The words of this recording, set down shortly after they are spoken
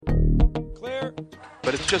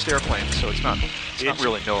but it's just airplanes, so it's not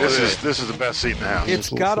really noise. This is the best seat in the house. It's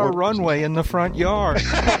got a runway in the front yard.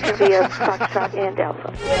 Via Foxtrot and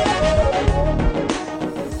Alpha.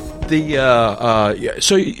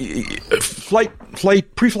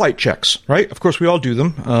 Pre-flight checks, right? Of course, we all do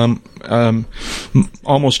them.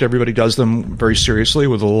 Almost everybody does them very seriously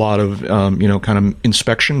with a lot of, kind of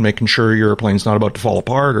inspection, making sure your airplane's not about to fall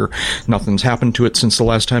apart or nothing's happened to it since the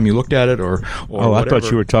last time you looked at it or whatever. I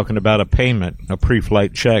thought you were talking about a payment, a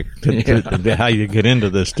pre-flight check, how you get into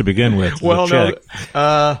this to begin with. Well, no,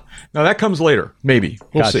 that comes later, maybe.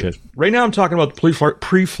 We'll see. Right now I'm talking about the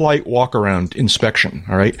pre-flight walk-around inspection,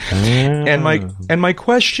 all right? And my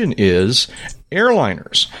question is,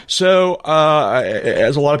 airliners. So,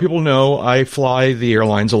 as a lot of people know, I fly the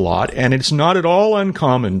airlines a lot, and it's not at all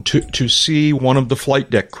uncommon to see one of the flight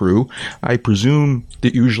deck crew. I presume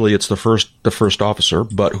that usually it's the first officer,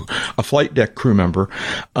 but a flight deck crew member.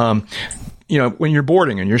 When you're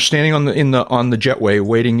boarding and you're standing on the jetway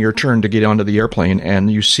waiting your turn to get onto the airplane,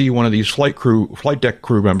 and you see one of these flight deck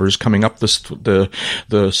crew members coming up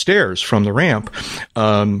the stairs from the ramp,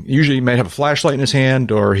 usually he might have a flashlight in his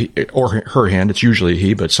hand or her hand. It's usually a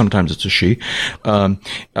he, but sometimes it's a she.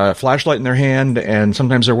 A flashlight in their hand, and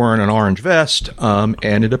sometimes they're wearing an orange vest,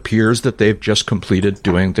 and it appears that they've just completed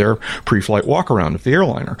doing their pre-flight walk around of the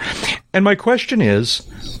airliner. And my question is,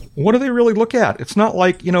 what do they really look at? It's not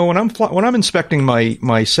like, when I'm inspecting my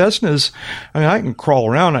Cessnas, I can crawl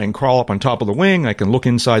around, I can crawl up on top of the wing, I can look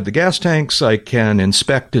inside the gas tanks, I can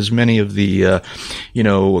inspect as many of the,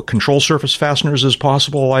 control surface fasteners as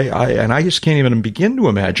possible. I just can't even begin to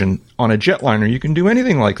imagine on a jetliner you can do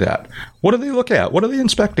anything like that. What do they look at? What are they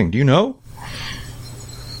inspecting? Do you know?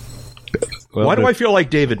 Well, why do I feel like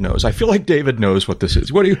David knows? I feel like David knows what this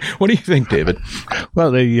is. What do you think, David?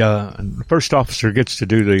 Well, the first officer gets to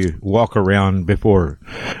do the walk around before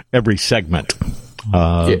every segment.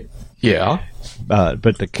 Yeah.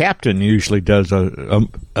 But the captain usually does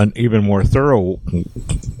an even more thorough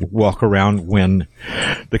walk around when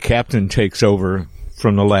the captain takes over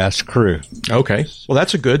from the last crew. Okay. Well,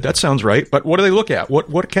 that sounds right. But what do they look at?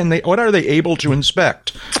 What are they able to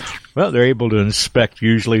inspect? Well, they're able to inspect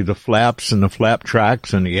usually the flaps and the flap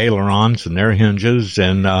tracks and the ailerons and their hinges,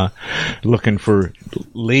 and looking for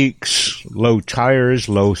leaks, low tires,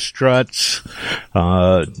 low struts,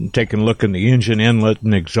 taking a look in the engine inlet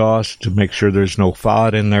and exhaust to make sure there's no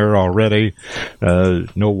FOD in there already,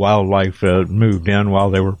 no wildlife moved in while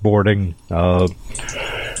they were boarding.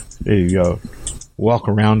 Walk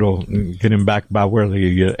around will get him back by where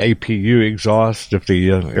the APU exhaust, if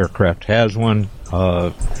the aircraft has one,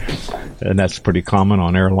 and that's pretty common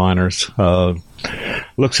on airliners.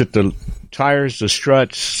 Looks at the tires, the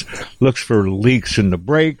struts, looks for leaks in the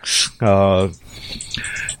brakes.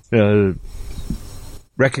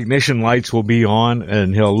 Recognition lights will be on,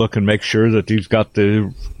 and he'll look and make sure that he's got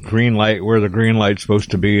the green light where the green light's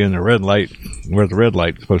supposed to be and the red light where the red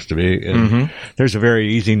light's supposed to be. And there's a very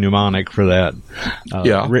easy mnemonic for that.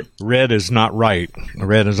 Red is not right.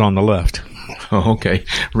 Red is on the left. Oh, okay.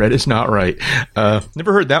 Red is not right.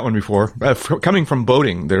 Never heard that one before. Coming from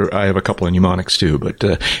boating, I have a couple of mnemonics too.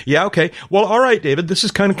 But yeah, okay. Well, all right, David. This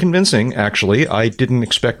is kind of convincing. Actually, I didn't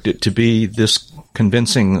expect it to be this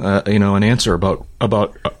convincing. An answer about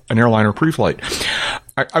an airliner pre-flight.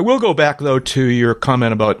 I will go back though to your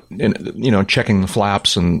comment about checking the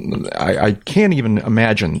flaps, and I can't even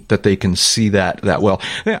imagine that they can see that well.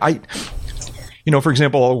 For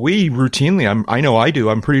example, we routinely, I know I do,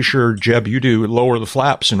 I'm pretty sure, Jeb, you do, lower the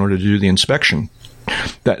flaps in order to do the inspection.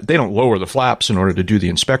 That they don't lower the flaps in order to do the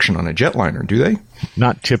inspection on a jetliner, do they?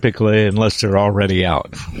 Not typically, unless they're already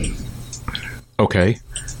out. Okay.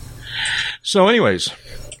 So anyways,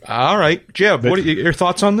 all right. Jeb, what are your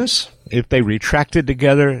thoughts on this? If they retracted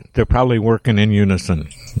together, they're probably working in unison.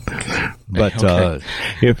 But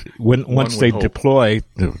okay. Once they deploy,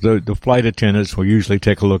 the flight attendants will usually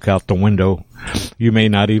take a look out the window. You may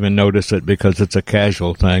not even notice it because it's a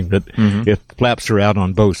casual thing. That if flaps are out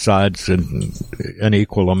on both sides in an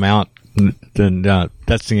equal amount, then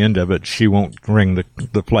that's the end of it. She won't ring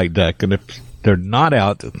the flight deck. And if they're not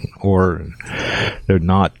out, or they're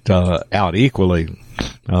not out equally,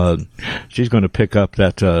 she's going to pick up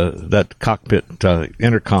that cockpit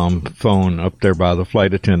intercom phone up there by the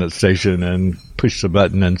flight attendant station and push the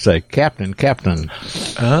button and say, "Captain, Captain."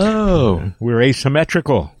 Oh, we're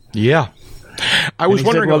asymmetrical. Yeah. I was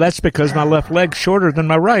wondering. Well, that's because my left leg's shorter than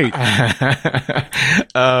my right.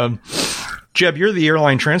 Jeb, you're the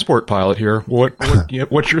airline transport pilot here.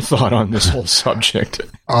 What's your thought on this whole subject?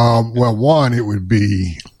 Well, one, it would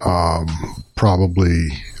be probably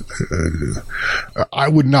I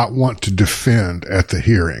would not want to defend at the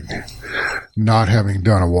hearing. not having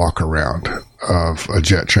done a walk around of a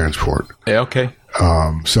jet transport. Yeah, okay.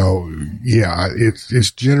 So yeah,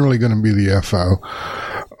 it's generally going to be the FO.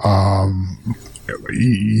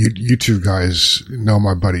 You two guys know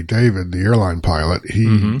my buddy David, the airline pilot. He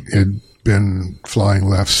had been flying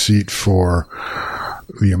left seat for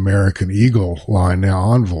the American Eagle line, now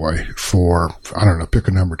Envoy, for, I don't know, pick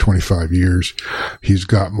a number, 25 years. He's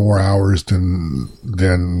got more hours than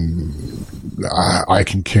I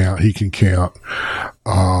can count. He can count.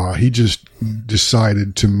 He just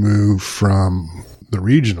decided to move from the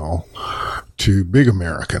regional to Big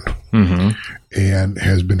American, and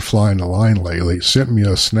has been flying the line lately. Sent me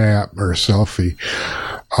a snap or a selfie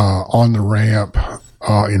on the ramp,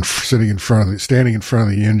 standing in front of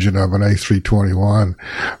the engine of an A321.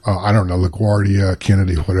 I don't know, LaGuardia,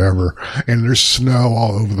 Kennedy, whatever. And there's snow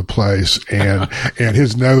all over the place, and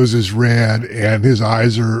his nose is red, and his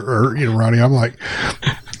eyes are running. I'm like,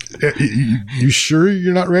 you sure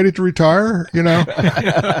you're not ready to retire?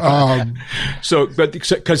 So, but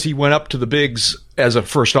because he went up to the bigs as a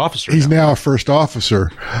first officer. He's now a first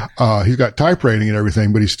officer. He's got type rating and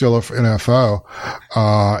everything, but he's still an FO.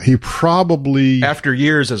 He probably after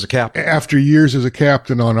years as a captain on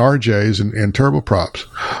RJs and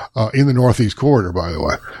turboprops, in the Northeast Corridor, by the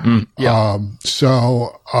way.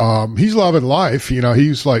 So he's loving life.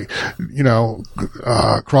 He's like,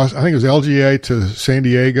 cross, I think it was LGA to San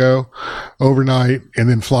Diego overnight and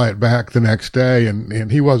then fly it back the next day.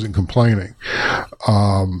 And he wasn't complaining.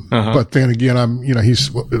 But then again,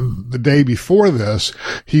 he's the day before this,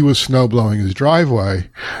 he was snow blowing his driveway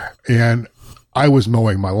and I was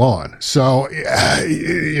mowing my lawn. So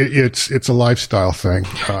it's a lifestyle thing.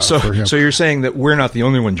 For him. So you're saying that we're not the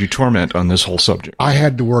only ones you torment on this whole subject. I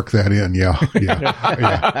had to work that in. Yeah.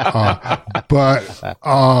 But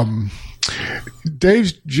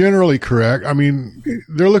Dave's generally correct. I mean,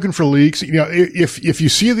 they're looking for leaks. If you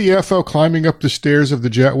see the FO climbing up the stairs of the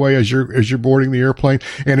jetway as you're boarding the airplane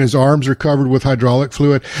and his arms are covered with hydraulic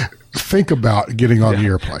fluid, think about getting on the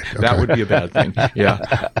airplane. Okay? That would be a bad thing.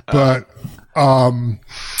 Yeah. But no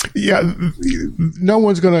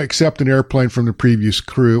one's going to accept an airplane from the previous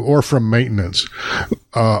crew or from maintenance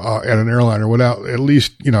at an airliner without at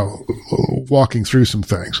least walking through some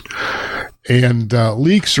things. And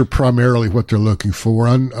leaks are primarily what they're looking for.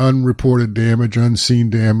 Unreported damage, unseen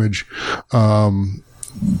damage.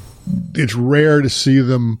 It's rare to see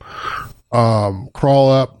them crawl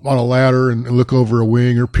up on a ladder and look over a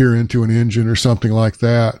wing or peer into an engine or something like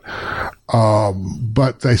that.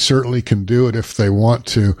 But they certainly can do it if they want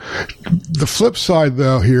to. The flip side,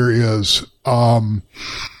 though, here is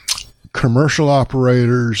commercial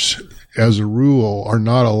operators, as a rule, are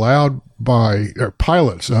not allowed or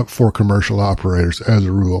pilots for commercial operators, as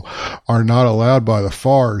a rule, are not allowed by the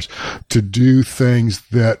FARs to do things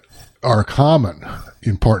that are common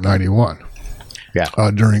in Part 91. Yeah.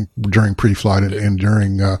 During pre-flight and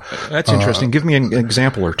during, that's interesting. Give me an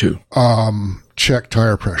example or two. Check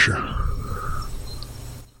tire pressure.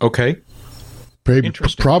 Okay.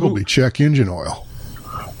 Probably check engine oil.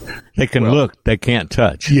 They can look, they can't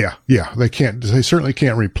touch. Yeah, they can't. They certainly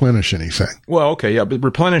can't replenish anything. Well, okay, yeah, but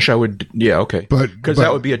replenish, I would, yeah, okay, because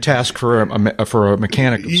that would be a task for a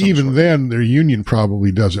mechanic. Even then, their union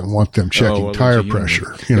probably doesn't want them checking tire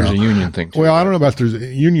pressure. There's a union thing. Well, I don't know about there's a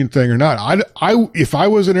union thing or not. If I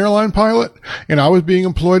was an airline pilot and I was being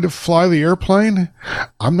employed to fly the airplane,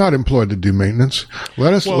 I'm not employed to do maintenance.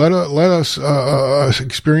 Let us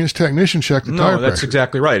experienced technician check the tire pressure. No, that's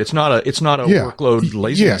exactly right. It's not a workload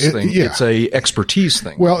laziness thing. It's a expertise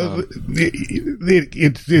thing. Well,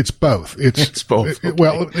 it's both. It's both. Okay.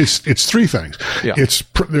 Well, it's three things. Yeah. It's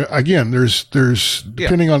again, there's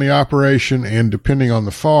depending on the operation and depending on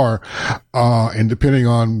the FAR, and depending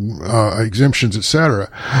on exemptions, etc.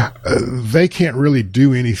 They can't really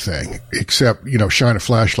do anything except shine a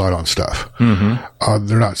flashlight on stuff.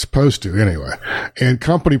 They're not supposed to anyway. And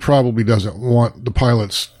company probably doesn't want the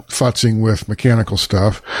pilots futzing with mechanical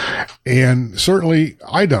stuff, and certainly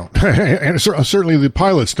I don't, and certainly the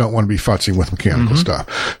pilots don't want to be futzing with mechanical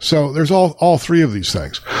stuff. So there's all three of these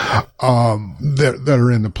things that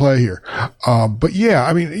are in the play here. But yeah,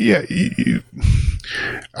 I mean,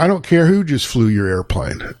 I don't care who just flew your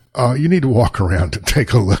airplane. You need to walk around and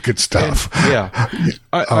take a look at stuff.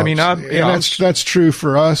 That's true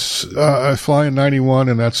for us flying 91,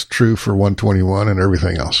 and that's true for 121 and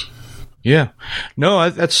everything else. Yeah.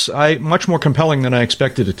 No, that's much more compelling than I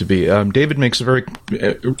expected it to be. David makes a very,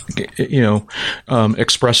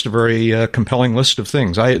 expressed a very compelling list of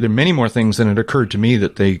things. There are many more things than it occurred to me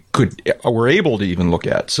that they were able to even look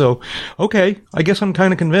at. So, okay, I guess I'm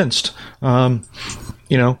kind of convinced.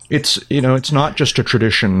 it's not just a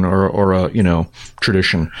tradition or a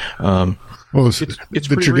tradition. Well, it's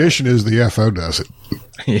the tradition is the FO does it.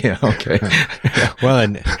 Yeah. Okay. Well,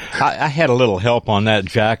 and I had a little help on that,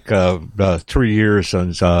 Jack. 3 years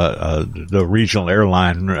as the regional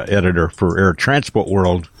airline editor for Air Transport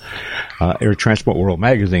World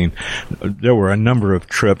magazine. There were a number of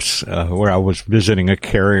trips where I was visiting a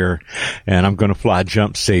carrier, and I'm going to fly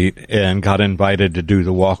jump seat, and got invited to do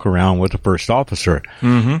the walk around with the first officer.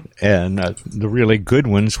 Mm-hmm. And the really good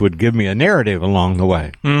ones would give me a narrative along the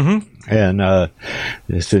way. Mm-hmm. And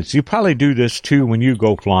it says, you probably do this too when you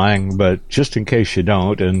go flying, but just in case you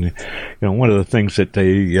don't. And one of the things that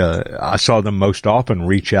I saw them most often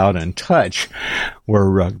reach out and touch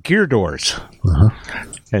were gear doors. Uh-huh.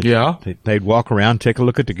 And yeah. They'd walk around, take a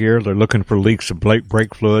look at the gear. They're looking for leaks of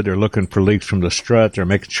brake fluid. They're looking for leaks from the strut. They're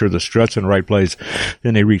making sure the strut's in the right place.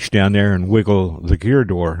 Then they reach down there and wiggle the gear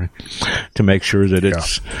door to make sure that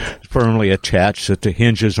it's firmly attached, that the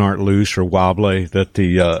hinges aren't loose or wobbly, that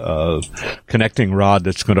the connecting rod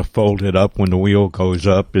that's going to fold it up when the wheel goes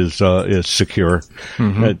up is secure.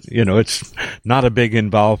 Mm-hmm. It's not a big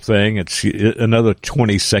involved thing. It's another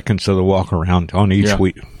 20 seconds of the walk around on each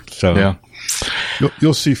week. So. Yeah.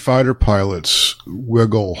 You'll see fighter pilots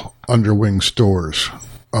wiggle underwing stores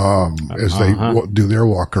as they do their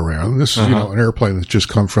walk around. This is an airplane that's just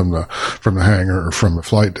come from the hangar or from the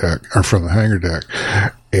flight deck or from the hangar deck,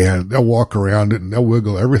 and they'll walk around it and they'll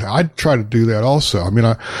wiggle everything. I'd try to do that also. I mean,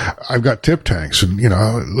 I've got tip tanks, and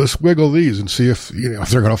let's wiggle these and see if if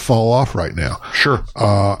they're going to fall off right now. Sure.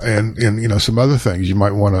 And some other things you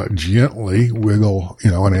might want to gently wiggle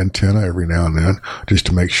an antenna every now and then just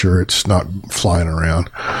to make sure it's not flying around.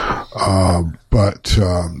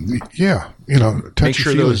 Make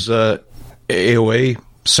sure those AOA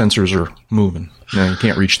sensors are moving. No, you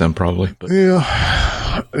can't reach them probably. But. Yeah.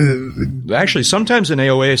 Actually, sometimes an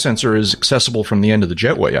AOA sensor is accessible from the end of the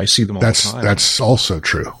jetway. I see them all the time. That's also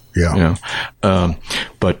true. Yeah. Do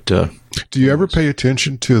you ever pay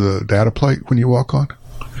attention to the data plate when you walk on?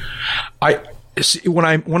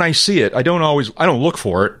 When I see it, I don't look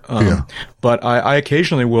for it. But I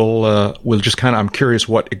occasionally will just kind of, I'm curious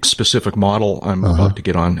what specific model I'm about to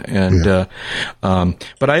get on. And,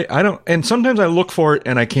 but I don't, and sometimes I look for it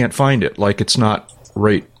and I can't find it. Like it's not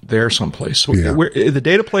right there someplace. Yeah. Where the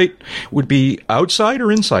data plate would be outside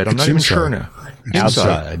or inside? I'm not even sure now.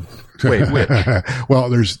 Outside. Wait, which? Well,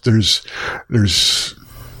 there's,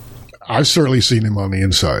 I've certainly seen him on the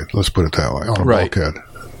inside. Let's put it that way, on a bulkhead.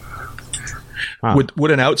 Huh.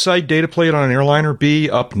 Would an outside data plate on an airliner be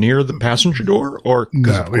up near the passenger door, or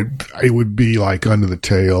no? It would be like under the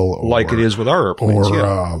tail, like it is with our airplanes,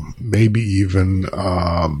 or maybe even.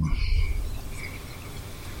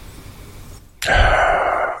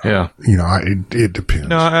 Yeah. It depends.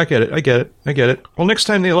 No, I get it. Well, next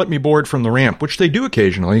time they let me board from the ramp, which they do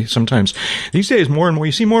occasionally, sometimes. These days, more and more,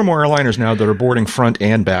 you see more and more airliners now that are boarding front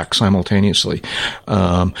and back simultaneously.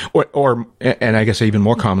 Or I guess even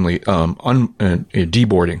more commonly,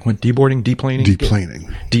 deboarding. What, deboarding? Deplaning?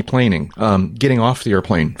 Deplaning. Getting off the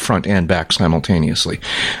airplane front and back simultaneously.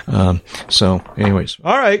 So anyways.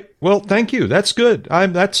 All right. Well, thank you. That's good.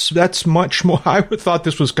 That's much more. I thought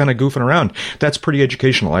this was kind of goofing around. That's pretty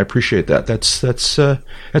educational. I appreciate that.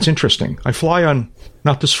 That's interesting. I fly on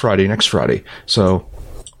not this Friday, next Friday. So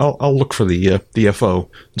I'll look for the FO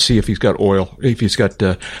and see if he's got oil, if he's got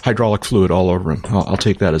hydraulic fluid all over him. I'll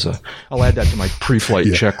take that I'll add that to my pre-flight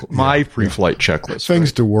pre-flight checklist.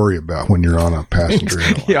 Things to worry about when you're on a passenger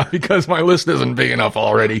airline. Yeah, because my list isn't big enough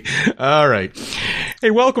already. All right. Hey,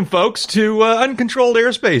 welcome, folks, to Uncontrolled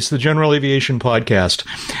Airspace, the General Aviation Podcast.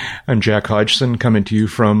 I'm Jack Hodgson, coming to you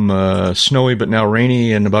from snowy but now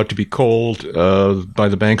rainy and about to be cold by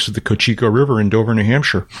the banks of the Cocheco River in Dover, New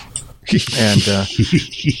Hampshire. And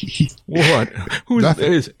what?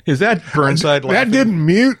 Is that Burnside? That didn't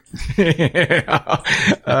mute.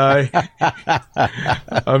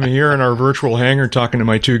 I'm here in our virtual hangar talking to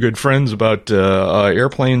my two good friends about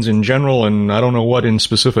airplanes in general, and I don't know what in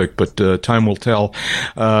specific, but time will tell.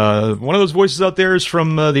 One of those voices out there is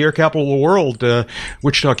from the air capital of the world,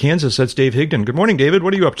 Wichita, Kansas. That's Dave Higdon. Good morning, David.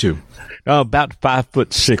 What are you up to? About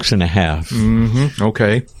 5'6.5". Mm-hmm.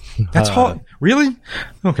 Okay. That's hot. Really?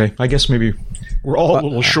 Okay. I guess maybe we're all a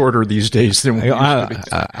little shorter these days than we used to be.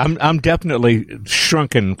 I'm definitely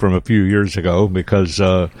shrunken from a few years ago because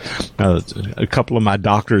a couple of my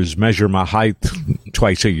doctors measure my height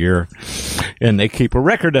twice a year, and they keep a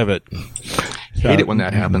record of it. Hate it when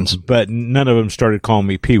that happens. But none of them started calling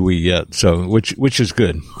me Pee-wee yet, so which is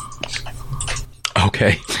good.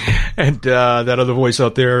 Okay. And that other voice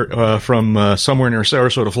out there from somewhere near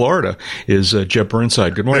Sarasota, Florida, is Jeb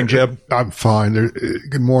Burnside. Good morning, Jeb. I'm fine.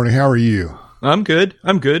 Good morning. How are you? I'm good.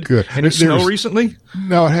 Good. Any snow recently?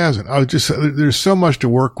 No, it hasn't. There's so much to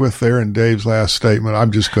work with there in Dave's last statement.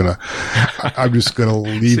 I'm just gonna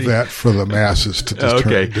leave that for the masses to determine.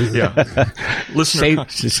 Okay. Yeah. Listener,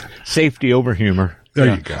 safety over humor.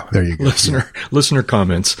 There you go. Listener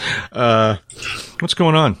comments. What's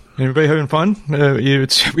going on? Anybody having fun? Talk.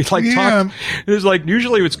 It's like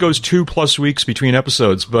usually it goes 2+ weeks between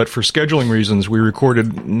episodes, but for scheduling reasons, we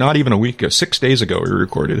recorded not even a week. 6 days ago, we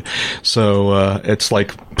recorded. So it's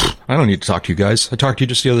like I don't need to talk to you guys. I talked to you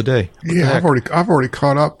just the other day. I've already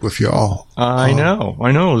caught up with y'all. I know.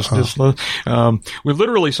 It's just we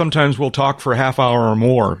literally sometimes we'll talk for a half hour or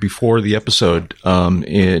more before the episode,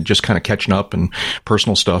 just kind of catching up and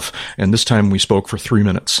personal stuff. And this time we spoke for 3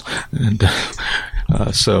 minutes, and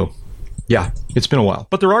so. Yeah, it's been a while.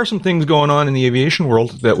 But there are some things going on in the aviation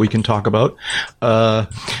world that we can talk about.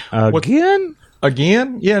 Again?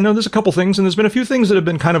 Yeah, no, there's a couple things, and there's been a few things that have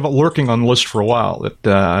been kind of lurking on the list for a while that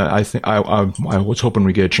I think I was hoping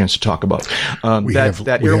we get a chance to talk about. We have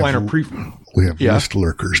list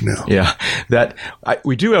lurkers now. Yeah,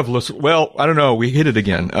 we do have list. Well, I don't know. We hit it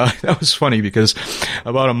again. That was funny because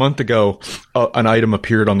about a month ago, an item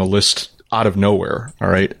appeared on the list out of nowhere, all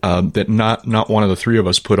right, that not one of the three of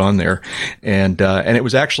us put on there, and it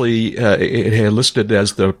was actually it had listed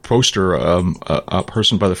as the poster a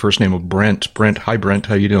person by the first name of Brent. Hi Brent,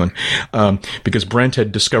 how you doing? Because Brent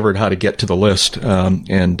had discovered how to get to the list,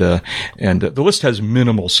 and the list has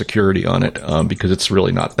minimal security on it because it's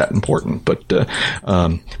really not that important, but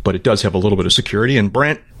it does have a little bit of security, and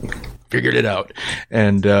Brent figured it out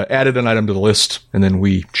and added an item to the list, and then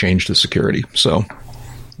we changed the security. So.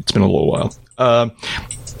 It's been a little while.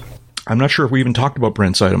 I'm not sure if we even talked about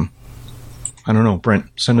Brent's item. I don't know. Brent,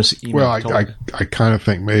 send us an email. Well, I kind of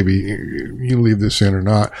think maybe you leave this in or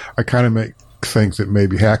not. I kind of think that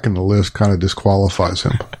maybe hacking the list kind of disqualifies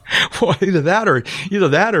him. Well, either that or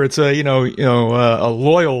it's a a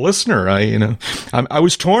loyal listener. I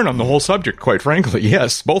was torn on the whole subject, quite frankly.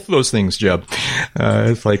 Yes, both of those things, Jeb.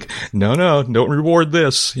 It's like no, don't reward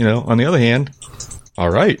this. On the other hand, all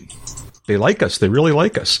right. They like us. They really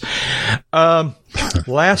like us.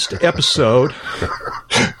 Last episode.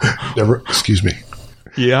 Excuse me.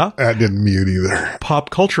 Yeah. I didn't mute either.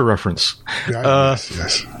 Pop culture reference.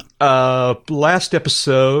 Yes. Last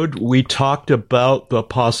episode, we talked about the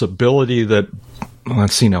possibility that.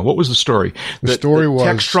 Let's see now. What was the story? The story was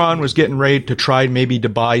Textron was getting ready to try maybe to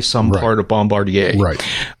buy some part of Bombardier. Right.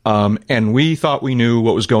 And we thought we knew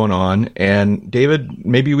what was going on. And David,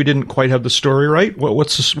 maybe we didn't quite have the story right.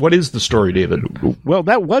 What is the story, David? Well,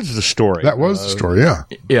 that was the story. That was the story. Yeah.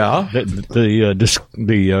 Yeah.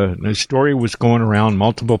 The story was going around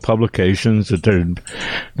multiple publications that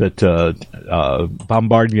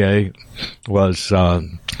Bombardier was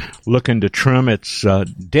looking to trim its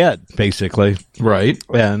debt, basically. Right.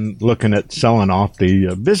 And looking at selling off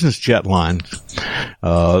the business jet lines,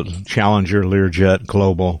 Challenger, Learjet,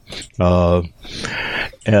 Global. The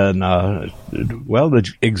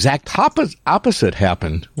exact opposite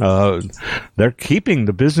happened. They're keeping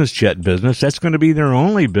the business jet business. That's going to be their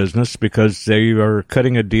only business because they are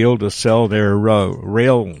cutting a deal to sell their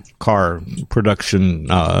rail car production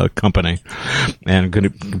company and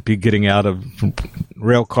going to be getting out of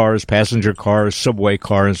rail cars, passenger cars, subway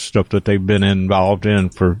cars, stuff that they've been involved in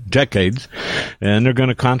for decades. And they're going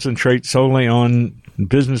to concentrate solely on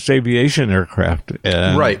business aviation aircraft.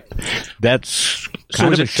 Right. That's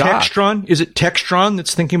kind of a shock. Textron? Is it Textron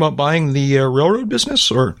that's thinking about buying the railroad business?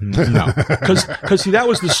 Or no? Because that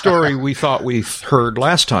was the story we thought we heard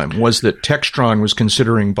last time, was that Textron was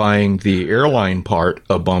considering buying the airline part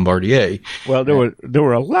of Bombardier. Well, there were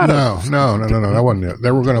a lot of... No, that wasn't it. They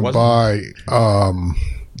were going to buy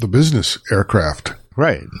the business aircraft.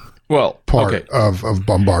 Right. Well, part of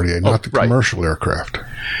Bombardier, not the commercial aircraft.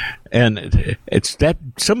 And it's that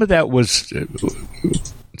some of that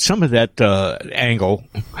angle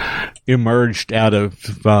emerged out of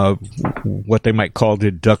what they might call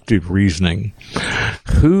deductive reasoning.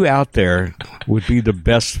 Who out there would be the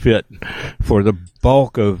best fit for the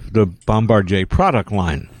bulk of the Bombardier product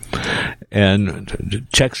line? And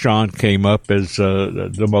Textron came up as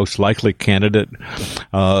the most likely candidate,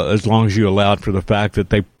 as long as you allowed for the fact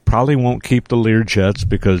that they probably won't keep the Learjets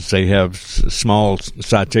because they have small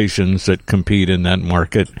citations that compete in that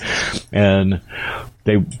market. And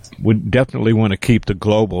they would definitely want to keep the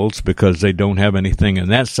Globals because they don't have anything in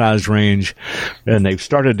that size range. And they've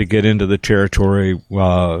started to get into the territory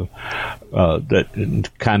that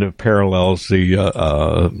kind of parallels the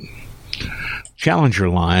Challenger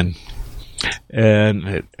line,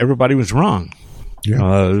 and everybody was wrong.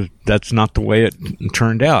 Yeah. That's not the way it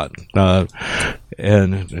turned out.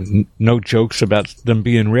 And no jokes about them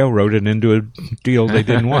being railroaded into a deal they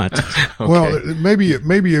didn't want. Okay. Well,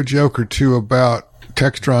 maybe a joke or two about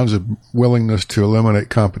Textron's willingness to eliminate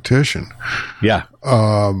competition. Yeah.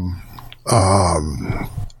 I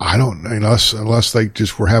don't, unless they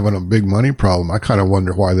just were having a big money problem. I kind of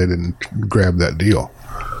wonder why they didn't grab that deal.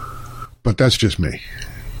 But that's just me.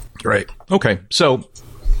 Right. Okay. So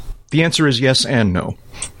the answer is yes and no.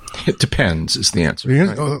 It depends is the answer.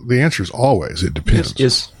 The answer is always it depends.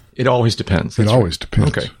 It always depends. It always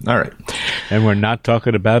depends. Okay. All right. And we're not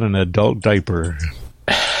talking about an adult diaper.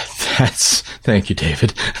 Thank you,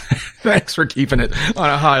 David. Thanks for keeping it on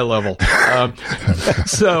a high level.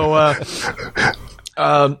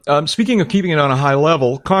 Speaking of keeping it on a high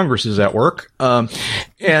level, Congress is at work. What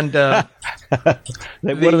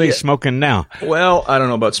are they smoking now? Well, I don't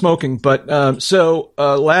know about smoking, but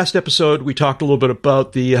last episode we talked a little bit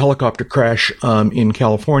about the helicopter crash in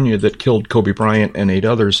California that killed Kobe Bryant and 8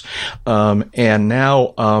 others. And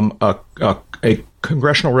now a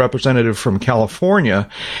congressional representative from California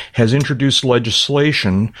has introduced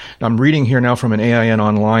legislation. I'm reading here now from an AIN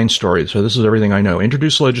online story, so this is everything I know.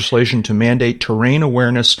 Introduced legislation to mandate terrain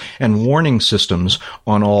awareness and warning systems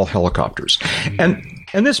on all helicopters. And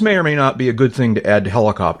this may or may not be a good thing to add to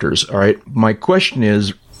helicopters, all right? My question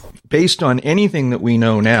is, based on anything that we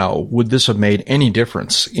know now, would this have made any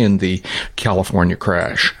difference in the California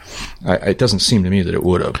crash? It doesn't seem to me that it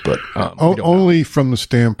would have, but only from the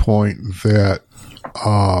standpoint that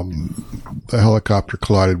the helicopter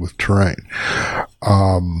collided with terrain.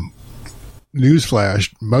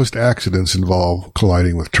 Newsflash: most accidents involve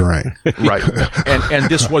colliding with terrain. Right, and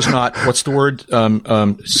this was not. What's the word?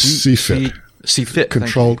 CFIT.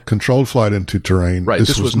 CFIT. Controlled flight into terrain. Right.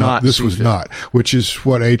 This was not. This was not. Which is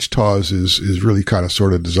what HTAWS is really kind of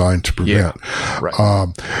sort of designed to prevent. Yeah.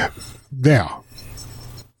 Right. Now,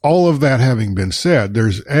 all of that having been said,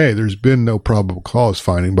 there's been no probable cause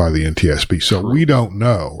finding by the NTSB, so we don't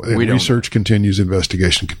know. Research continues,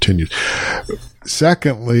 investigation continues.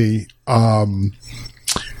 Secondly,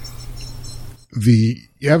 the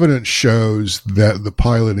evidence shows that the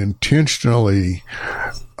pilot intentionally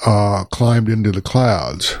climbed into the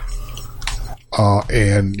clouds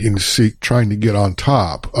and trying to get on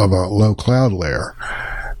top of a low cloud layer,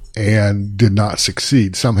 and did not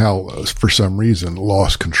succeed. Somehow, for some reason,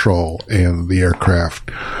 lost control, and the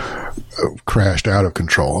aircraft crashed out of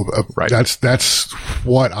control. Right. That's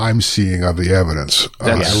what I'm seeing of the evidence,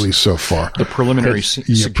 at least so far. The preliminary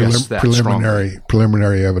suggests that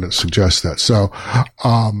preliminary evidence suggests that. So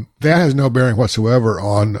that has no bearing whatsoever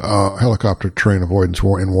on helicopter terrain avoidance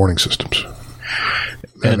and warning systems.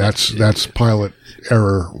 And that's pilot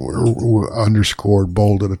error underscored,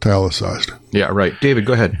 bolded, italicized. Yeah, right. David,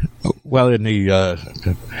 go ahead. Well, in the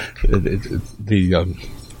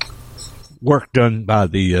work done by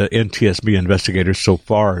the NTSB investigators so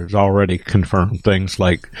far has already confirmed things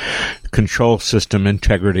like control system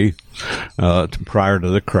integrity prior to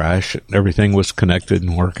the crash. Everything was connected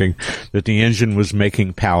and working, that the engine was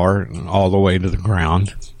making power all the way to the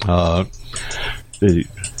ground. The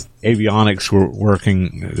avionics were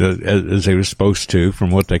working as they were supposed to,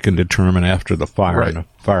 from what they can determine after the fire. Right. And the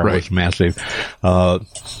fire was massive.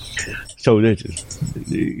 So, in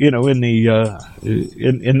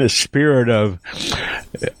the spirit of,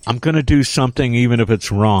 I'm going to do something even if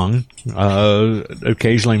it's wrong,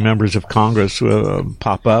 occasionally members of Congress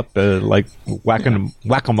pop up like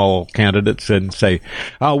whack-a-mole candidates and say,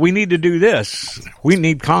 "Oh, we need to do this. We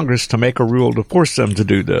need Congress to make a rule to force them to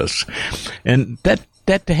do this," and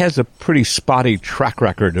that has a pretty spotty track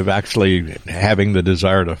record of actually having the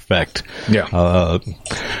desired effect. Yeah.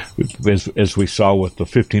 As we saw with the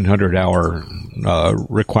 1,500-hour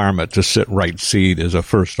requirement to sit right seat as a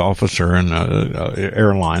first officer in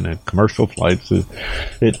airline and commercial flights,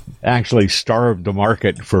 it actually starved the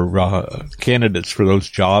market for candidates for those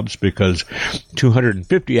jobs, because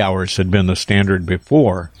 250 hours had been the standard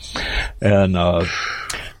before. And the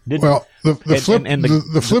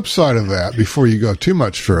flip side of that, before you go too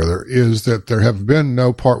much further, is that there have been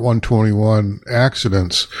no Part 121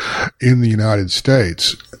 accidents in the United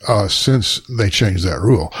States since they changed that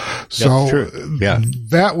rule. So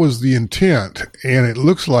that was the intent, and it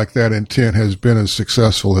looks like that intent has been as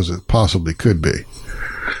successful as it possibly could be.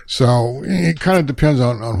 So it kind of depends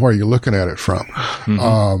on where you're looking at it from.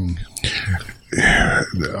 Mm-hmm.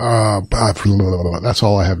 That's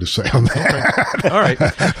all I have to say on that. All right.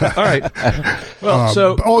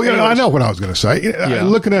 Well, I know what I was going to say. Yeah.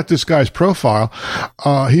 Looking at this guy's profile,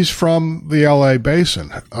 he's from the LA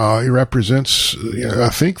basin. He represents, I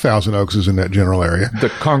think Thousand Oaks is in that general area. The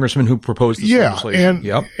congressman who proposed this legislation.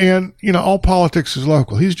 And all politics is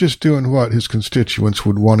local. He's just doing what his constituents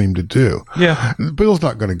would want him to do. Yeah. The bill's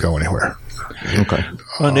not going to go anywhere. Okay.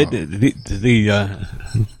 Well,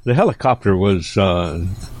 the helicopter was,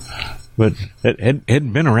 but it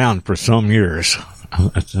had been around for some years.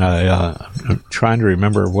 I'm trying to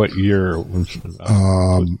remember what year it was.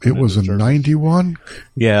 It was in 91.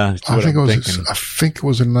 Yeah, I think it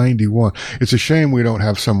was in 91. It's a shame we don't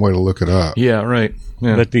have some way to look it up. Yeah, right.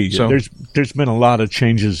 Yeah. But there's been a lot of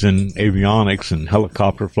changes in avionics and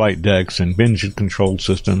helicopter flight decks and engine control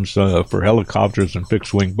systems for helicopters and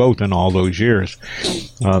fixed wing both in all those years.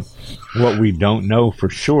 What we don't know for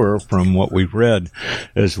sure from what we've read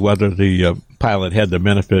is whether the pilot had the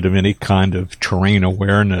benefit of any kind of terrain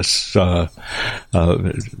awareness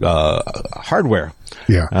hardware.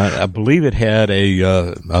 Yeah, I believe it had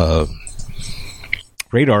a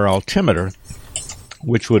radar altimeter,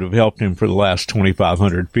 which would have helped him for the last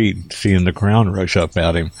 2,500 feet, seeing the ground rush up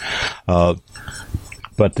at him. But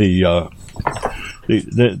the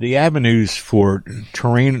avenues for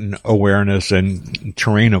terrain awareness and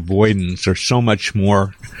terrain avoidance are so much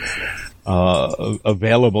more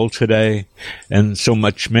available today, and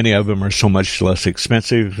many of them are so much less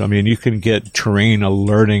expensive. I mean, you can get terrain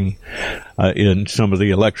alerting in some of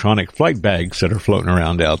the electronic flight bags that are floating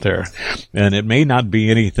around out there, and it may not be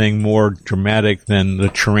anything more dramatic than the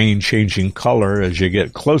terrain changing color as you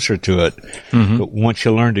get closer to it. Mm-hmm. But once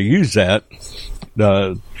you learn to use that,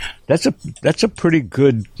 that's a pretty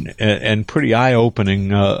good and pretty eye-opening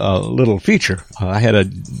little feature. I had a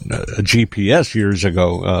GPS years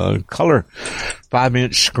ago, color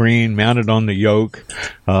 5-inch screen mounted on the yoke,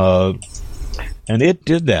 and it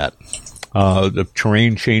did that. The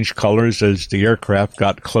terrain changed colors as the aircraft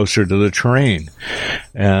got closer to the terrain,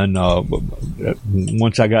 and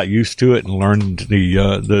once I got used to it and learned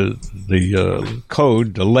the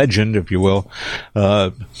code, the legend, if you will,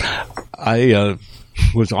 I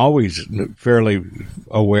was always fairly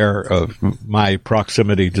aware of my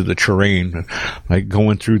proximity to the terrain, like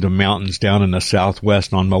going through the mountains down in the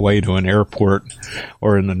southwest on my way to an airport,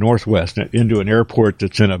 or in the northwest into an airport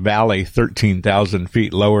that's in a valley 13,000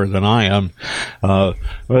 feet lower than I am.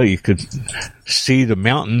 Well, you could see the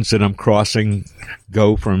mountains that I'm crossing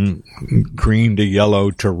go from green to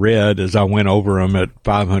yellow to red as I went over them at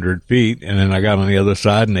 500 feet, and then I got on the other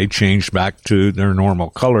side and they changed back to their normal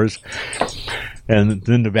colors. And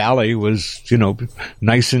then the valley was,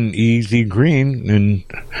 nice and easy green, and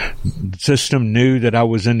the system knew that I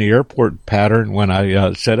was in the airport pattern when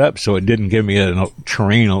I set up, so it didn't give me a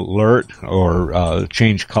terrain alert or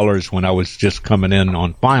change colors when I was just coming in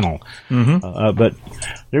on final. Mm-hmm. But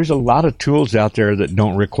there's a lot of tools out there that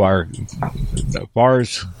don't require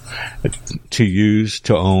FARs to use,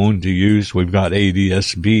 to own, to use. We've got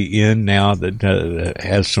ADS-B in now that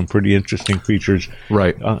has some pretty interesting features.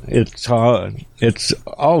 Right. It's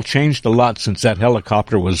all changed a lot since that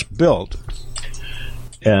helicopter was built.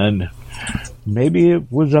 And maybe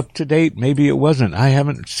it was up to date, maybe it wasn't. I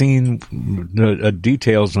haven't seen the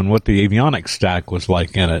details on what the avionics stack was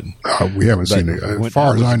like in it. We haven't seen it. As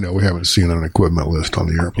far as I know, we haven't seen an equipment list on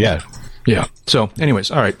the airplane. Yeah. Yeah. So,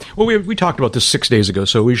 anyways, all right. Well, we talked about this 6 days ago,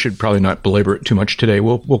 so we should probably not belabor it too much today.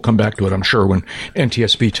 We'll come back to it, I'm sure, when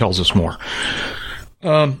NTSB tells us more.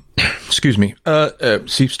 Excuse me.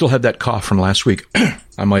 See, still had that cough from last week.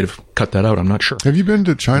 I might have cut that out. I'm not sure. Have you been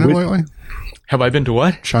to China lately? Have I been to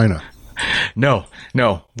what? China. No.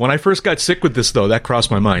 When I first got sick with this, though, that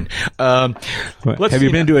crossed my mind. Have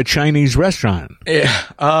you been to a Chinese restaurant?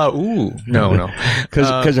 No.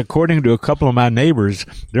 Because according to a couple of my neighbors,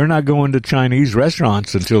 they're not going to Chinese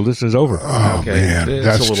restaurants until this is over. Oh, okay. Man.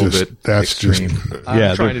 That's a little bit extreme.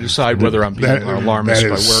 I'm trying to decide whether I'm being alarmist by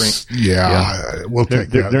wearing. Yeah, we'll take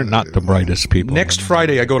that. They're not the brightest people. Next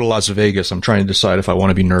Friday, I go to Las Vegas. I'm trying to decide if I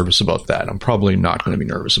want to be nervous about that. I'm probably not going to be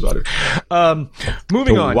nervous about it.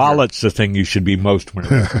 Moving on. The wallet's the thing you should be most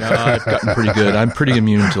nervous about. No, I've gotten pretty good. I'm pretty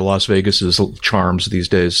immune to Las Vegas's charms these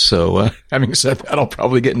days. So, having said that, I'll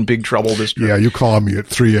probably get in big trouble this trip. Yeah, you call me at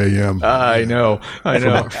 3 a.m. I know.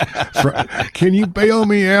 Can you bail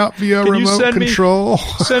me out via remote control?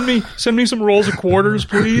 Send me some rolls of quarters,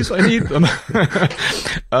 please. I need them.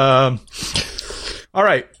 All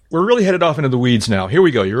right. We're really headed off into the weeds now. Here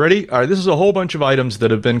we go. You ready? All right. This is a whole bunch of items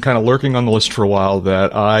that have been kind of lurking on the list for a while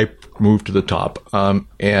that I move to the top.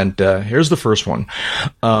 And here's the first one.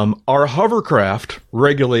 Are hovercraft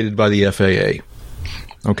regulated by the FAA?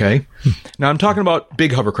 Okay. Now, I'm talking about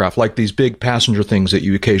big hovercraft, like these big passenger things that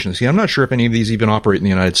you occasionally see. I'm not sure if any of these even operate in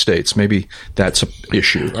the United States. Maybe that's an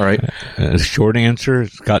issue. All right. Short answer,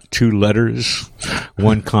 it's got 2 letters,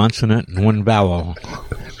 1 consonant, and 1 vowel.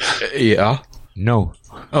 Yeah. No.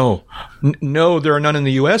 Oh, no, there are none in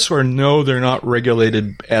the U.S., or no, they're not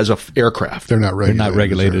regulated as an aircraft? They're not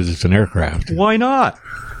regulated as an aircraft. Why not?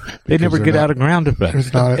 They never get out of ground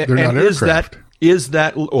effect. They're not aircraft. Is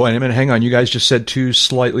that, oh, wait a minute, hang on. You guys just said 2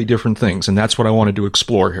 slightly different things, and that's what I wanted to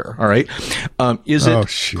explore here. All right. Is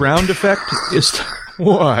it ground effect?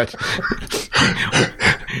 What?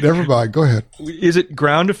 Never mind. Go ahead. Is it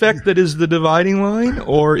ground effect that is the dividing line,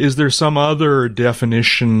 or is there some other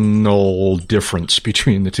definitional difference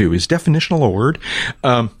between the two? Is definitional a word?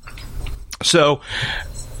 So,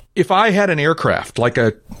 if I had an aircraft, like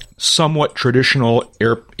a somewhat traditional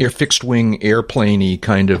air fixed wing airplane-y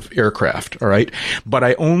kind of aircraft, all right, but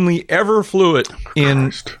I only ever flew it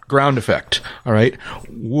in ground effect, all right,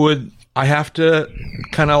 would I have to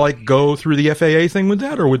kind of like go through the FAA thing with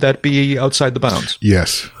that, or would that be outside the bounds?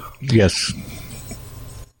 Yes.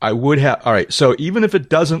 I would have. All right. So even if it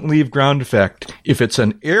doesn't leave ground effect, if it's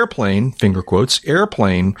an airplane, finger quotes,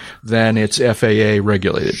 airplane, then it's FAA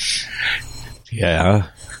regulated. Yeah.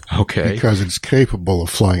 Okay. Because it's capable of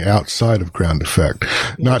flying outside of ground effect.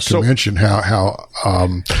 Not to mention how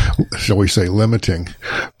shall we say, limiting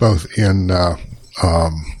both in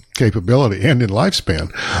capability and in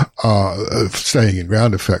lifespan, staying in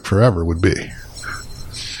ground effect forever would be.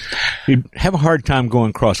 You'd have a hard time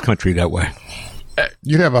going cross country that way.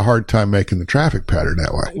 You'd have a hard time making the traffic pattern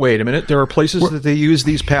that way. Wait a minute. There are places that they use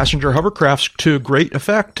these passenger hovercrafts to great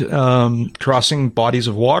effect, crossing bodies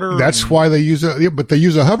of water. That's why they use but they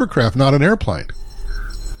use a hovercraft, not an airplane.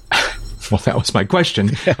 Well, that was my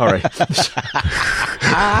question. All right. All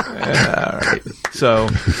right. So,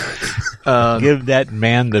 give that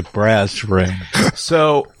man the brass ring.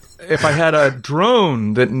 So, if I had a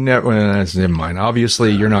drone that never mind.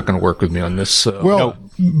 Obviously, you're not going to work with me on this.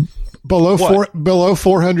 Below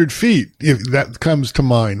 400 feet, if that comes to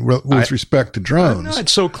mind with respect to drones. I'm not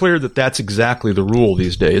so clear that that's exactly the rule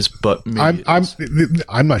these days, but maybe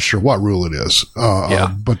I'm not sure what rule it is.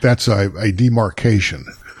 But that's a demarcation.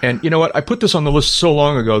 And you know what? I put this on the list so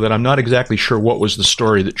long ago that I'm not exactly sure what was the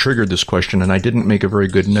story that triggered this question, and I didn't make a very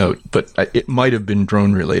good note. But it might have been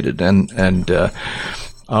drone related. And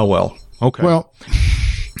oh well. Okay. Well.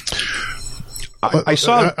 I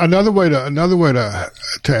saw another way to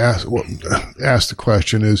ask the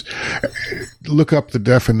question is look up the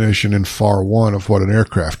definition in FAR 1 of what an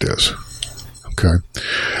aircraft is. Okay.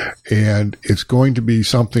 And it's going to be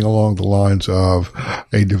something along the lines of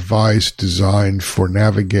a device designed for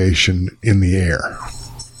navigation in the air.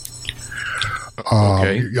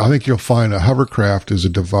 Okay. I think you'll find a hovercraft is a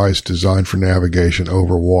device designed for navigation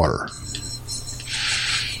over water.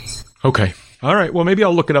 Okay. All right. Well, maybe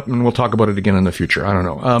I'll look it up and we'll talk about it again in the future. I don't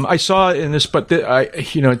know. I saw in this, but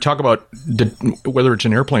talk about whether it's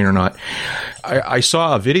an airplane or not. I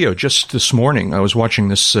saw a video just this morning. I was watching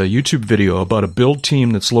this YouTube video about a build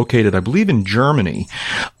team that's located, I believe, in Germany.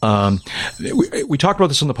 We talked about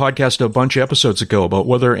this on the podcast a bunch of episodes ago about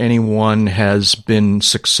whether anyone has been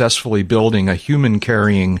successfully building a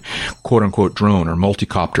human-carrying, quote-unquote, drone or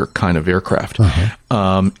multicopter kind of aircraft.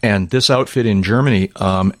 Uh-huh. And this outfit in Germany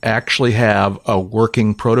actually have a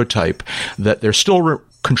working prototype that they're still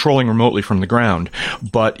controlling remotely from the ground,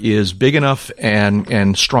 but is big enough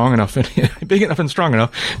and strong enough, big enough and strong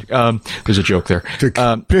enough. There's a joke there.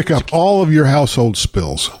 To pick up all of your household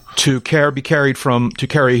spills. To carry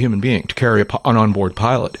a human being, to carry an onboard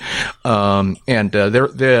pilot.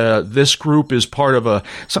 This group is part of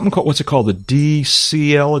something called, what's it called? The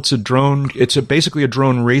DCL. It's basically a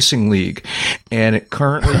drone racing league. And it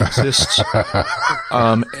currently exists. I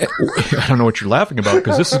don't know what you're laughing about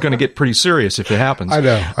because this is going to get pretty serious if it happens. I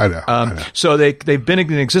know. So they've been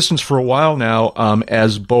in existence for a while now,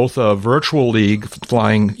 as both a virtual league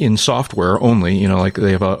flying in software only, like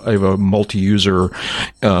they have a multi-user,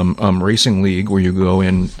 racing league where you go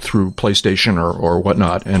in through PlayStation or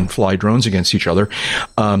whatnot and fly drones against each other.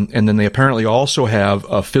 And then they apparently also have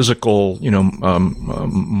a physical,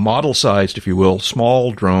 model-sized, if you will,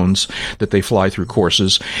 small drones that they fly through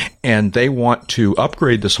courses. And they want to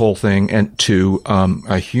upgrade this whole thing and to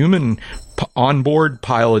a human onboard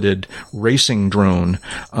piloted racing drone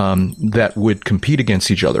that would compete against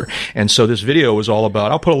each other. And so this video was all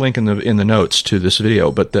about, I'll put a link in the notes to this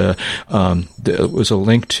video, but there was a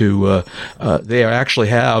link to they actually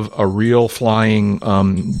have a real flying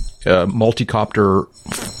multicopter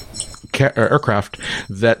aircraft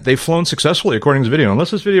that they've flown successfully, according to this video.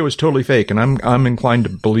 Unless this video is totally fake, and I'm inclined to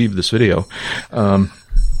believe this video.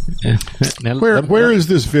 Where is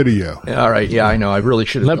this video? All right, yeah, I know. I really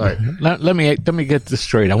should have. Let me get this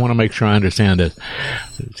straight. I want to make sure I understand this.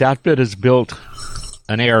 This outfit has built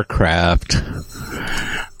an aircraft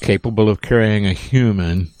capable of carrying a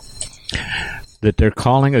human that they're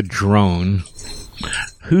calling a drone.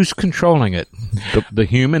 Who's controlling it? The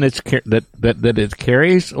human that it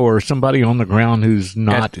carries, or somebody on the ground who's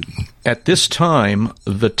not? At this time,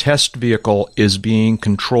 the test vehicle is being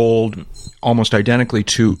controlled almost identically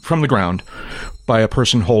from the ground by a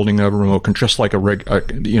person holding a remote control, just like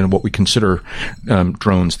what we consider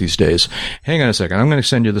drones these days. Hang on a second. I'm going to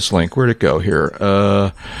send you this link. Where'd it go here?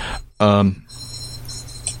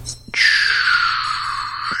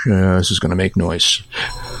 This is going to make noise.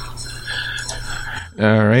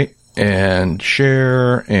 All right. And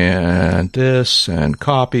share, and this, and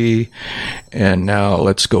copy. And now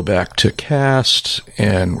let's go back to cast,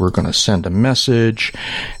 and we're going to send a message.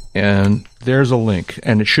 And there's a link,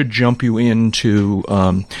 and it should jump you into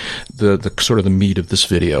the sort of the meat of this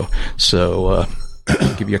video. So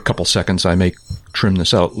I'll give you a couple seconds. I may trim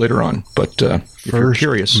this out later on, but if you're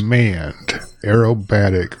curious. Manned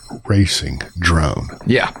aerobatic racing drone.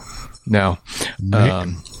 Yeah. Now,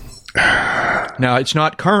 now, it's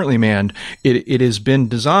not currently manned. It has been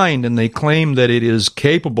designed, and they claim that it is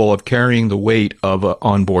capable of carrying the weight of an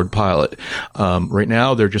onboard pilot. Right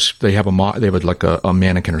now, they have like a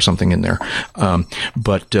mannequin or something in there.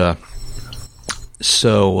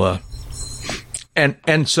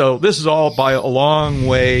 And so this is all by a long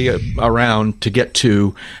way around to get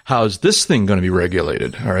to how's this thing going to be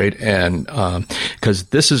regulated, all right? And because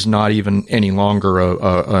this is not even any longer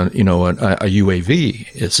a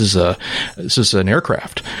UAV. This is an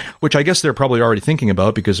aircraft, which I guess they're probably already thinking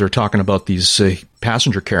about because they're talking about these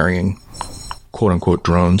passenger carrying quote unquote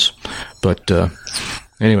drones. But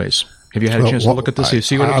anyways, have you had a chance to look at this? You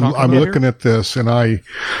see what I'm looking at this, and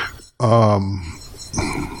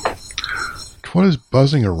what is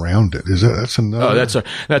buzzing around it? That's another? Oh, that's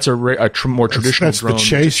a more traditional drone. That's the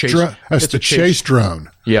chase drone. That's the chase drone.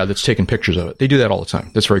 Yeah, that's taking pictures of it. They do that all the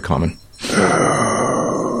time. That's very common.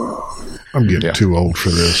 I'm getting too old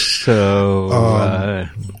for this. So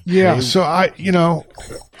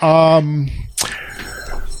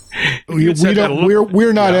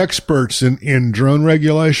we're not experts in drone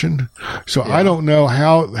regulation, so I don't know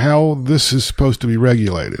how this is supposed to be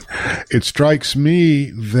regulated. It strikes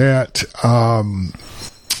me that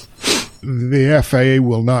the FAA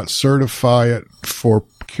will not certify it for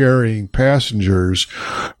carrying passengers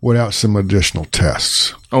without some additional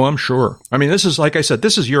tests. Oh, I'm sure. I mean, this is, like I said,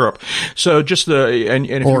 this is Europe. So just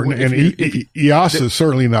EASA is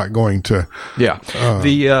certainly not going to. Yeah.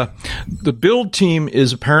 The build team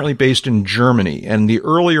is apparently based in Germany, and the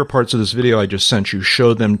earlier parts of this video I just sent you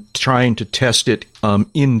show them trying to test it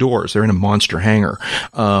indoors. They're in a monster hangar.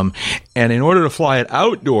 And in order to fly it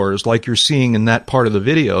outdoors, like you're seeing in that part of the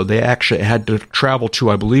video, they actually had to travel to,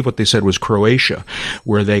 I believe what they said was Croatia,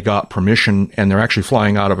 where they got permission, and they're actually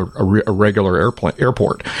flying out of a regular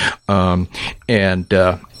airport. But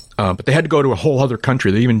they had to go to a whole other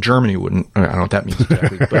country that even Germany wouldn't. I don't know what that means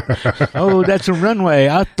exactly. But. Oh, that's a runway.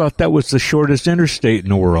 I thought that was the shortest interstate in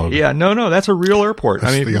the world. Yeah, no, that's a real airport.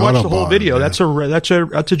 That's I mean, if you watch the whole video, that's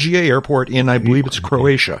a GA airport in, I believe it's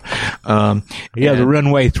Croatia. The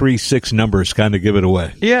runway 36 numbers kind of give it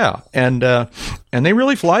away. Yeah, and they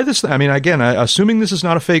really fly this thing. I mean, again, assuming this is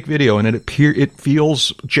not a fake video and it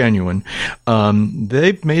feels genuine,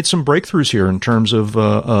 they've made some breakthroughs here in terms of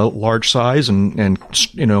large size and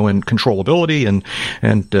controllability and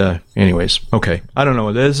anyways, okay. I don't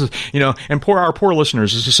know. This is, and our poor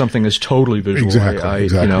listeners, this is something that's totally visual. Exactly. I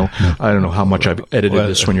don't know how much I've edited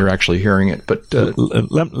this when you're actually hearing it, but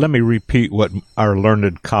let me repeat what our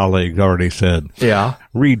learned colleague already said. Yeah.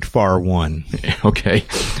 Read FAR 1. Okay.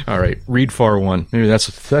 All right. Read FAR 1. Maybe that's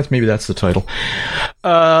the title.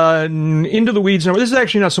 Into the weeds. Now, this is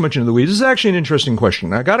actually not so much into the weeds. This is actually an interesting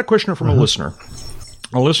question. I got a question from a listener.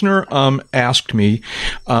 A listener asked for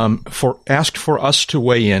us to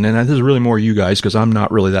weigh in, and this is really more you guys because I'm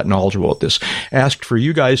not really that knowledgeable at this. Asked for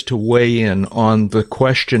you guys to weigh in on the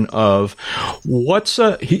question of what's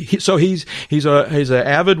he's an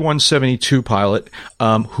avid 172 pilot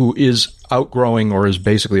who is outgrowing or is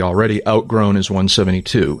basically already outgrown his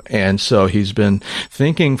 172. And so he's been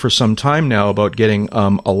thinking for some time now about getting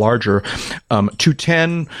a larger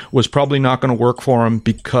 210 was probably not going to work for him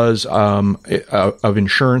because of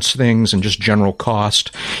insurance things and just general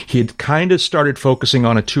cost. He had kind of started focusing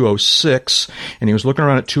on a 206 and he was looking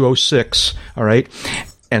around at 206. All right.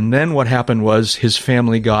 And then what happened was his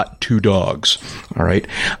family got 2 dogs. All right.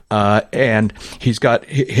 And he's got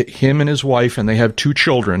him and his wife, and they have 2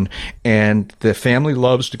 children. And the family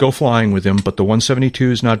loves to go flying with him, but the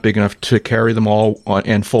 172 is not big enough to carry them all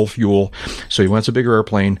and full fuel. So he wants a bigger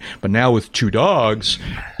airplane. But now with 2 dogs,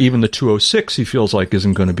 even the 206 he feels like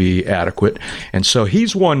isn't going to be adequate. And so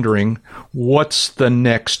he's wondering, what's the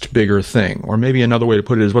next bigger thing? Or maybe another way to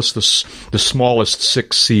put it is, what's the smallest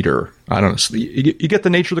 6-seater? I don't know. You get the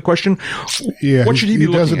nature of the question? Yeah. What should he be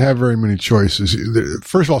looking at? He doesn't have very many choices.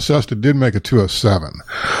 First of all, Cessna did make a 207,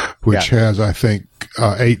 which has, I think,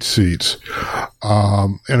 8 seats.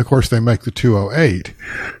 And of course, they make the 208,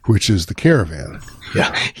 which is the Caravan.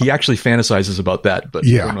 Yeah, he actually fantasizes about that, but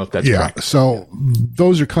I don't know if that's right. So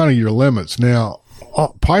those are kind of your limits. Now,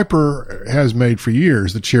 Piper has made for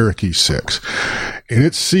years the Cherokee 6, and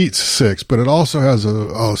it seats 6, but it also has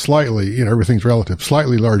a slightly, everything's relative,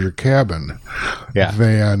 slightly larger cabin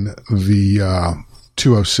than the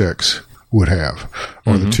 206 would have,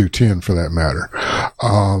 or the 210 for that matter.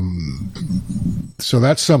 So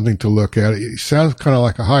that's something to look at. It sounds kind of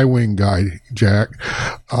like a high wing guy, Jack.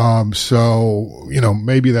 So,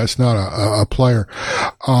 maybe that's not a player.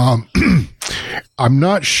 I'm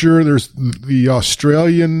not sure. There's the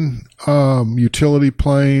Australian utility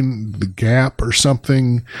plane, the Gap or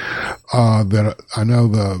something, that I know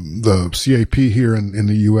the CAP here in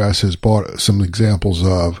the U.S. has bought some examples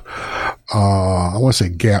of. I want to say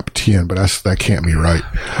Gap 10, but that can't be right.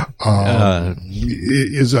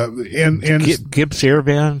 Gibbs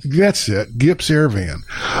Airvan? That's it. Gibbs Airvan.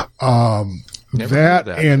 Never heard of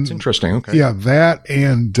that. And it's interesting. Okay. Yeah, that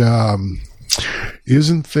and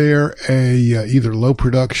isn't there a either low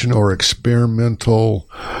production or experimental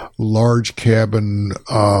large cabin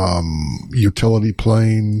utility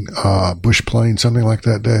plane, bush plane, something like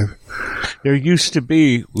that, Dave? There used to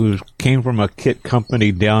be. Came from a kit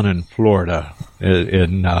company down in Florida,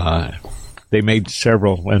 they made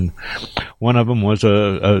several, and one of them was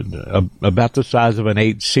about the size of an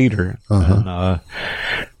 8-seater.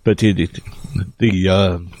 But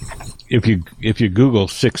if you Google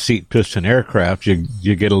 6-seat piston aircraft,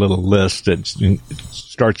 you get a little list that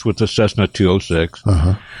starts with the Cessna 206,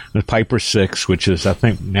 the Piper 6, which is I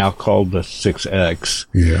think now called the 6X.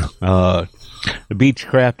 Yeah. The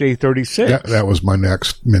Beechcraft A36. That was my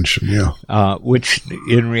next mention, which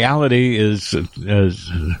in reality is a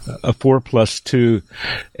 4+2,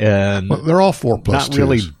 and they're all 4+2s. Not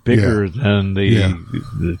really bigger than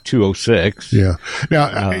the 206. Yeah.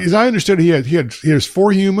 Now, as I understood, he has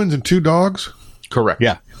 4 humans and 2 dogs. Correct.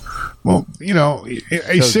 Yeah. Well,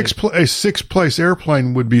 a six-place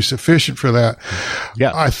airplane would be sufficient for that.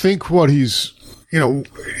 Yeah. I think what he's.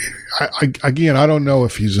 Again, I don't know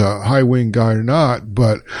if he's a high wing guy or not,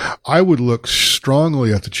 but I would look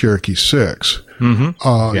strongly at the Cherokee 6.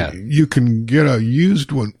 You can get a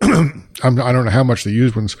used one. I don't know how much the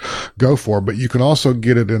used ones go for, but you can also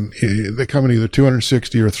get it they come in either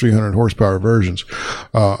 260 or 300 horsepower versions.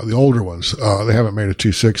 The older ones, they haven't made a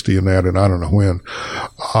 260 in that, and I don't know when.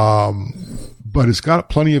 But it's got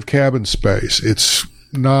plenty of cabin space. It's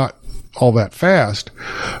not all that fast,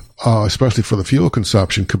 especially for the fuel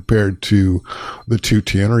consumption compared to the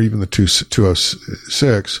 210 or even the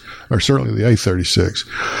 206, or certainly the A36.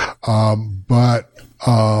 But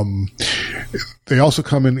they also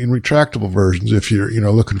come in retractable versions if you're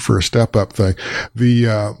looking for a step up thing. The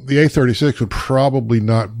A36 would probably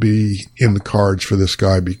not be in the cards for this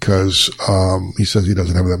guy because he says he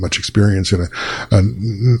doesn't have that much experience in it,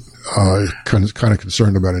 and kind of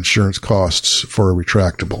concerned about insurance costs for a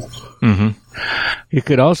retractable. You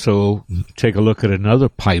could also take a look at another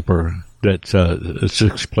Piper that's a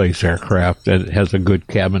 6-place aircraft that has a good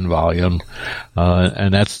cabin volume,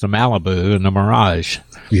 and that's the Malibu and the Mirage.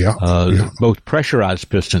 Both pressurized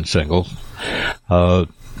piston singles.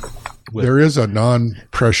 There is a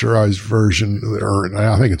non-pressurized version, or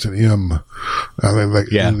I think it's an M.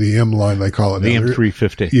 In the M line they call it. The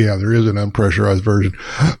M350. Yeah, there is an unpressurized version.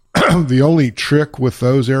 The only trick with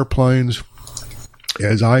those airplanes,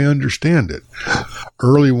 as I understand it,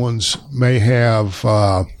 early ones may have,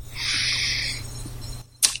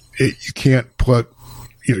 you can't put,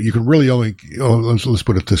 you can really only, let's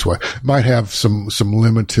put it this way, might have some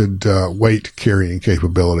limited weight carrying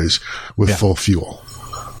capabilities with full fuel.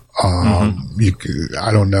 I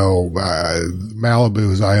don't know.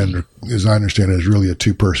 Malibu, as I understand it, is really a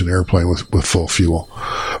 2-person airplane with full fuel,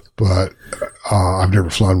 but I've never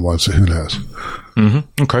flown one, so who knows?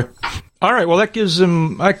 Okay. All right. Well, that gives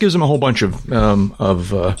him a whole bunch of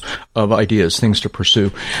ideas, things to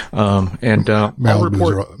pursue. And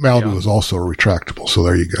Malibu is also retractable. So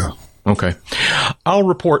there you go. Okay. I'll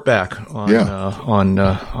report back on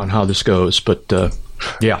how this goes, but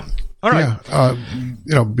yeah. All right.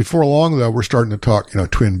 Yeah. Before long, though, we're starting to talk,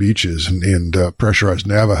 Twin Beaches and pressurized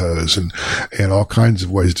Navajos and all kinds of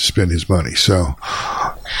ways to spend his money. So.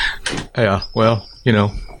 Yeah. Well,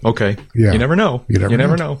 okay. Yeah. You never know. You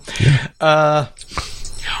never know. Yeah.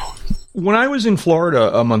 When I was in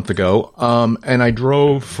Florida a month ago, and I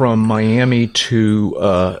drove from Miami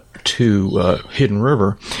to Hidden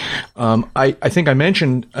River, I think I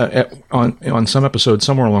mentioned on some episode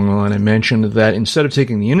somewhere along the line, I mentioned that instead of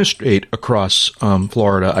taking the interstate across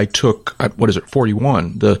Florida, I took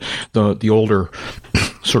 41, the older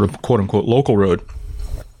sort of quote unquote local road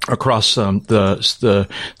across the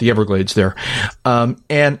Everglades there,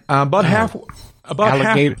 and about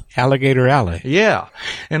Alligator Alley. Yeah.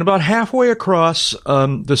 And about halfway across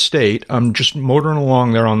the state, I'm just motoring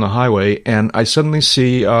along there on the highway, and I suddenly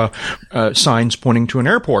see signs pointing to an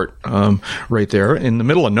airport right there in the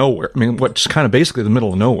middle of nowhere. I mean, what's kind of basically the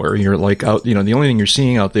middle of nowhere. You're like out, the only thing you're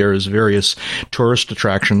seeing out there is various tourist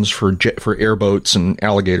attractions for airboats and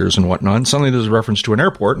alligators and whatnot. And suddenly there's a reference to an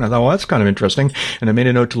airport, and I thought, well, that's kind of interesting. And I made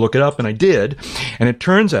a note to look it up, and I did. And it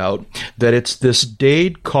turns out that it's this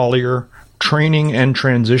Dade Collier Training and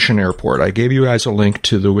Transition Airport. I gave you guys a link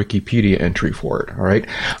to the Wikipedia entry for it. All right.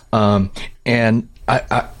 And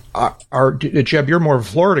Jeb, you're more of a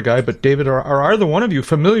Florida guy, but David, are either one of you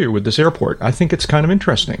familiar with this airport? I think it's kind of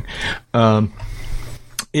interesting.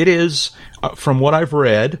 It is, from what I've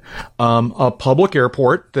read, a public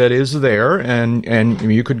airport that is there, and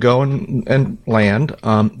you could go and land.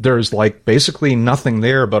 There's basically nothing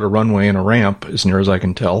there but a runway and a ramp, as near as I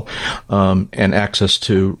can tell, and access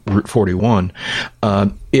to Route 41.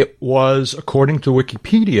 It was, according to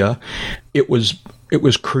Wikipedia, it was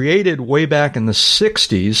created way back in the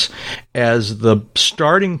 60s as the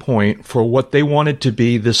starting point for what they wanted to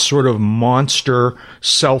be this sort of monster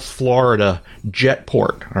South Florida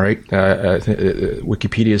jetport. All right.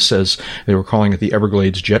 Wikipedia says they were calling it the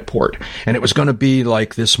Everglades Jetport. And it was going to be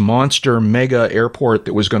like this monster mega airport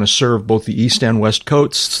that was going to serve both the east and west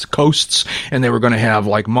coasts. And they were going to have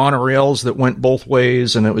monorails that went both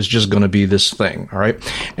ways. And it was just going to be this thing. All right.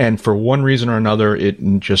 And for one reason or another, it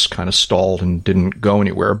just kind of stalled and didn't go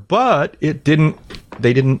anywhere. But they didn't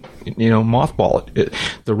mothball it.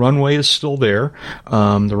 The runway is still there.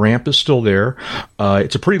 The ramp is still there.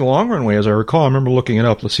 It's a pretty long runway, as I recall. I remember looking it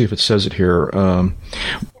up. Let's see if it says it here.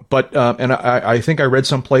 But I think I read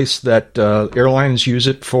someplace that airlines use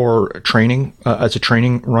it for training, as a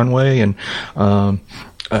training runway, and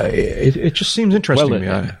it just seems interesting to me.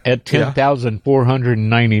 At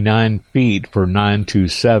 10,499 feet for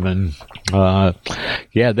 927,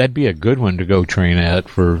 that'd be a good one to go train at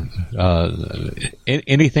for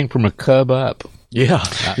anything from a Cub up. Yeah.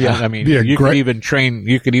 I mean, you could even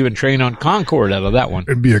train on Concorde out of that one.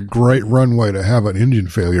 It'd be a great runway to have an engine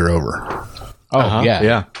failure over. Oh,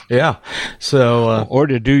 yeah. So, or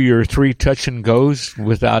to do your 3 touch and goes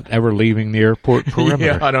without ever leaving the airport perimeter.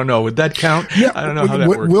 Yeah, I don't know. Would that count? Yeah, I don't know how that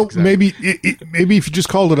works. Well, exactly. maybe if you just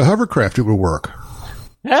called it a hovercraft, it would work.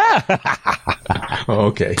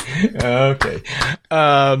 Okay.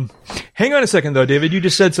 Hang on a second, though, David. You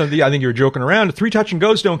just said something. I think you were joking around. 3 touch and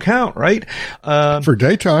goes don't count, right? For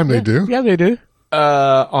daytime, they do. Yeah, they do.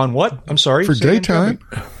 On what? I'm sorry. For daytime.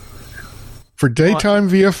 For daytime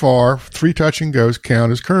VFR, 3 touch and goes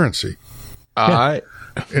count as currency. At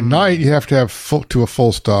night, you have to have to a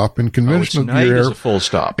full stop. In conventional gear, is a full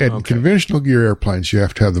stop. And conventional gear airplanes, you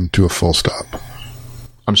have to have them to a full stop.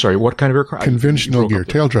 I'm sorry. What kind of aircraft? Conventional gear,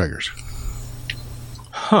 tail draggers.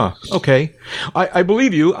 Huh. Okay. I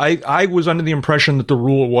believe you. I was under the impression that the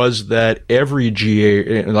rule was that every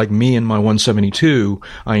GA, like me and my 172,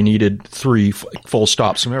 I needed 3 full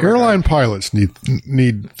stops. Airline pilots need.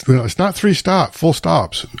 It's not 3 full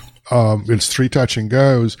stops. It's 3 touch and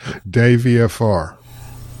goes, day VFR.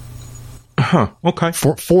 Huh. Okay.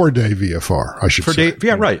 4-day VFR, I should say.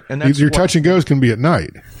 Yeah, right. And that's your touch and goes can be at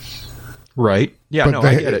night. Right. Yeah,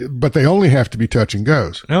 I get it. But they only have to be touch and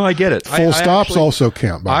goes. No, I get it. Full stops also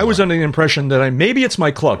count. I was under the impression that maybe it's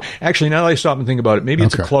my club. Actually, now that I stop and think about it, maybe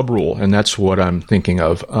it's a club rule, and that's what I'm thinking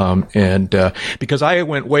of. Because I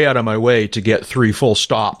went way out of my way to get 3 full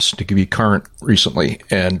stops to be current recently.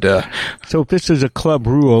 And so if this is a club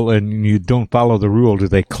rule and you don't follow the rule, do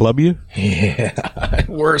they club you? Yeah.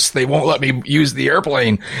 Worse, they won't let me use the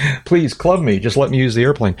airplane. Please club me. Just let me use the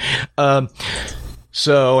airplane.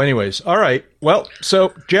 So anyways, all right. Well,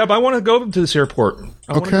 so Jeb, I want to go to this airport.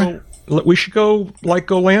 We should go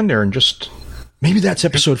land there and just, maybe that's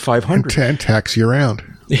episode 500. And taxi around.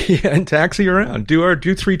 and taxi around.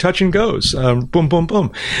 Do 3 touch and goes. Boom, boom,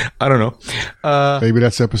 boom. I don't know. Maybe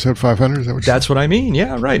that's episode 500. Is that what that's what I mean.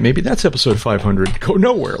 Yeah, right. Maybe that's episode 500. Go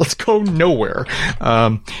nowhere. Let's go nowhere,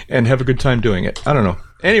 and have a good time doing it. I don't know.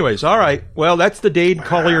 Anyways, all right. Well, that's the Dade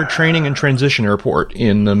Collier Training and Transition Airport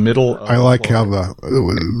in the middle of I like Florida. How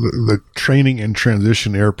the Training and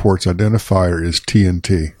Transition Airport's identifier is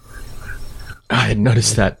TNT. I had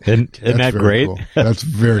noticed that. Isn't that great? Cool. That's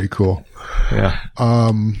very cool. Yeah.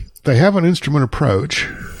 They have an instrument approach.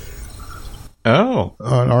 Oh.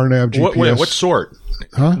 An RNAV GPS. What sort?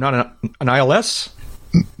 Huh? Not an ILS?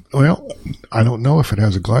 Well, I don't know if it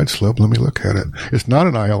has a glide slope. Let me look at it. It's not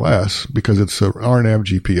an ILS because it's an RNAV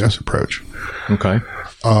GPS approach. Okay.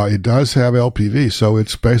 It does have LPV, so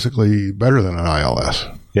it's basically better than an ILS.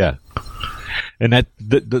 Yeah. And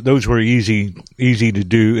those were easy to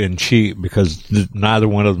do and cheap because neither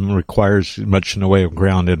one of them requires much in the way of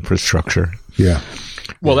ground infrastructure. Yeah.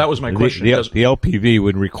 Well, that was my question. The LPV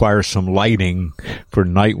would require some lighting for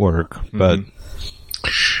night work, but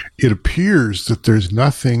it appears that there's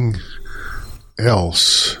nothing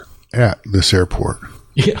else at this airport.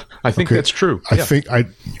 Yeah, I think that's true. I think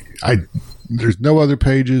there's no other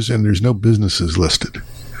pages and there's no businesses listed.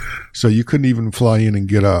 So you couldn't even fly in and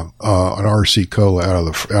get an RC Cola out of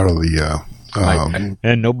the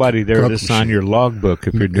and nobody there to sign your logbook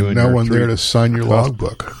if you're doing no one there to sign your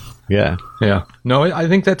logbook. Yeah. Yeah. No, I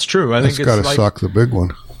think that's true. I think it's got to suck the big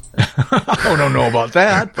one. I don't know about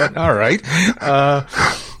that, but all right.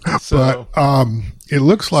 It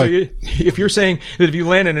looks like if you're saying that if you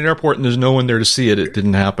land in an airport and there's no one there to see it, it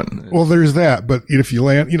didn't happen. Well, there's that. But if you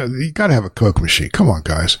land, you got to have a Coke machine. Come on,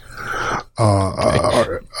 guys.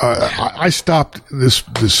 I stopped this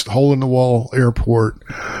hole in the wall airport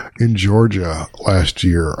in Georgia last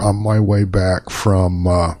year on my way back from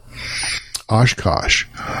Oshkosh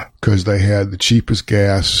because they had the cheapest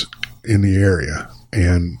gas in the area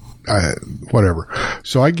and whatever.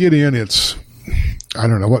 So I get in. I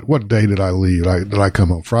don't know what day did I leave? Did I come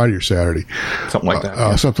home Friday or Saturday? Something like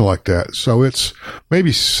that. Something like that. So it's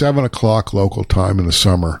maybe 7:00 local time in the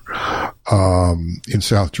summer in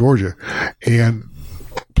South Georgia, and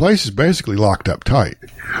the place is basically locked up tight.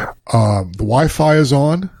 The Wi-Fi is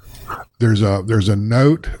on. There's a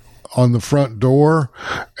note on the front door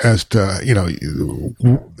as to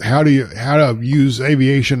how to use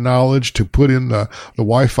aviation knowledge to put in the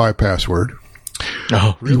Wi-Fi password.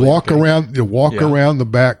 Oh, really? You walk around the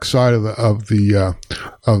back side of the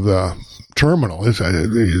terminal.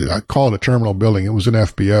 I call it a terminal building. It was an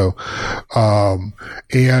FBO,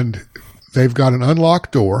 and they've got an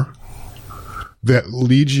unlocked door that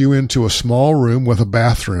leads you into a small room with a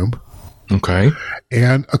bathroom. Okay,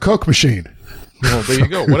 and a Coke machine. Well, there you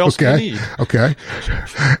go. What else do you need? Okay,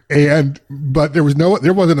 but there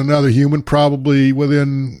wasn't another human probably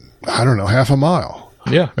within half a mile.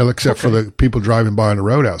 Yeah. Except for the people driving by on the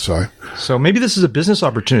road outside. So maybe this is a business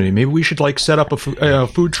opportunity. Maybe we should set up a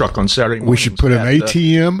food truck on Saturday morning. We should put an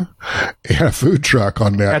ATM and a food truck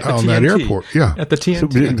on that airport. Yeah. At the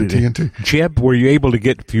TNT. At the TNT. Jeb, were you able to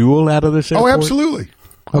get fuel out of this airport? Oh, absolutely.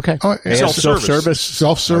 Okay. Self-service.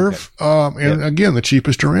 Self-serve. Okay. Again, the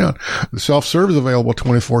cheapest around. The self-serve is available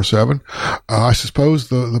 24/7. I suppose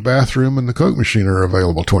the bathroom and the Coke machine are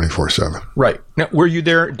available 24/7. Right. Now, were you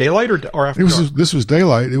there daylight or after dark? This was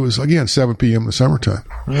daylight. It was, again, 7 p.m. in the summertime.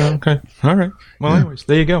 Okay. All right. Well, anyways,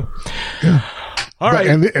 there you go. Yeah. All right.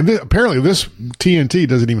 And apparently this TNT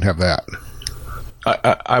doesn't even have that.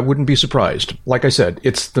 I wouldn't be surprised. Like I said,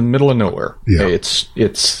 it's the middle of nowhere. Yeah. It's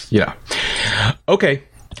okay.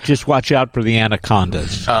 Just watch out for the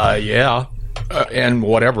anacondas. And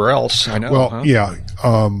whatever else. I know. Well, yeah.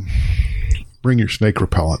 Bring your snake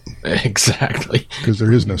repellent. Exactly. Because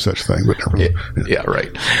there is no such thing. But yeah,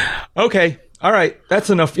 right. Okay. All right.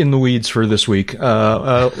 That's enough in the weeds for this week.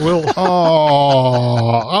 We'll.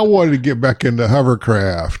 I wanted to get back into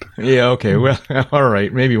hovercraft. Yeah. Okay. Well, all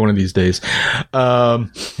right. Maybe one of these days.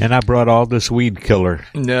 And I brought all this weed killer.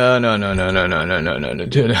 No.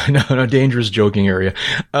 Dangerous joking area.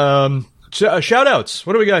 Shout outs.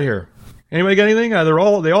 What do we got here? Anybody got anything?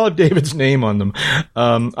 They all have David's name on them.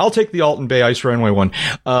 I'll take the Alton Bay Ice Runway one.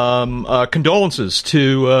 Condolences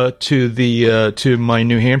to my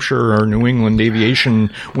New Hampshire or New England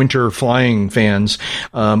aviation winter flying fans,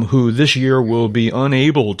 who this year will be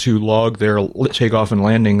unable to log their takeoff and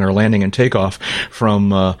landing or landing and takeoff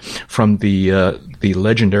from the the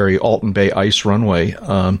legendary Alton Bay Ice Runway.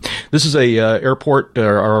 This is a airport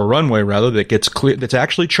or a runway rather that gets clear. That's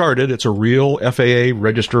actually charted. It's a real FAA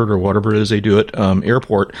registered or whatever it is they do it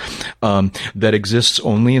airport that exists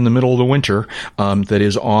only in the middle of the winter. That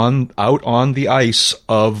is out on the ice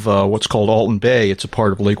of what's called Alton Bay. It's a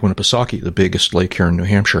part of Lake Winnipesaukee, the biggest lake here in New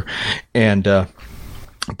Hampshire, and.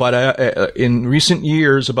 But in recent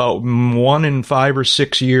years, about 1 in 5 or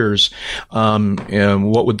 6 years,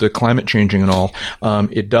 what with the climate changing and all,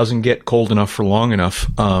 it doesn't get cold enough for long enough.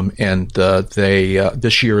 And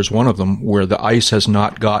this year is one of them where the ice has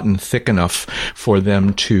not gotten thick enough for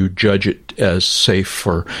them to judge it as safe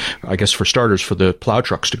for starters, for the plow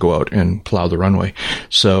trucks to go out and plow the runway.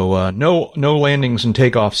 So no landings and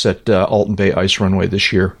takeoffs at Alton Bay Ice Runway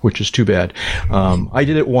this year, which is too bad. I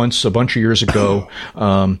did it once a bunch of years ago.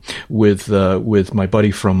 With my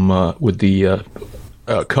buddy from with the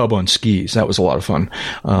Cub on skis. That was a lot of fun,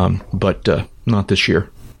 but not this year.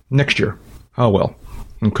 Next year. Oh well.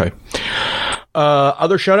 Okay.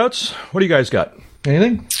 Other shoutouts? What do you guys got?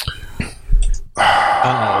 Anything?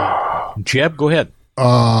 Jeb, go ahead.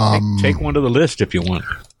 Take one to the list if you want.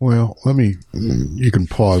 Well, you can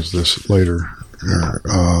pause this later.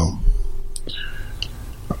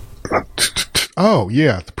 Oh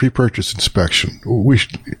yeah, the pre-purchase inspection. We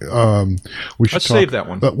should save that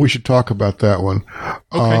one. But we should talk about that one.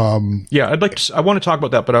 Okay. Yeah, I want to talk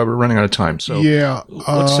about that, but we're running out of time. So yeah,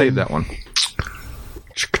 let's save that one.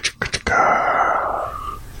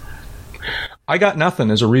 I got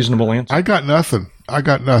nothing as a reasonable answer. I got nothing.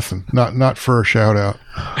 Not for a shout out.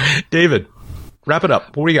 David, wrap it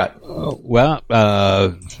up. What do you got?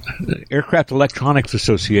 Aircraft Electronics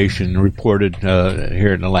Association reported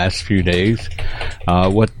here in the last few days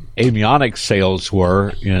what avionics sales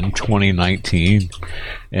were in 2019,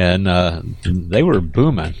 and they were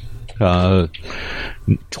booming.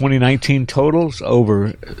 2019 totals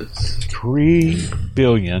over $3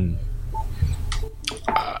 billion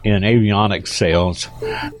in avionics sales,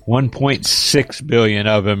 1.6 billion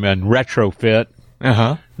of them in retrofit.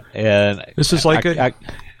 And this is like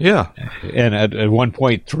yeah. And at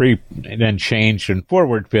 1.3 then changed in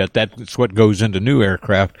forward fit. That's what goes into new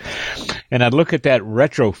aircraft. And I look at that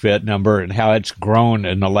retrofit number and how it's grown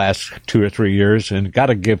in the last 2 or 3 years, and got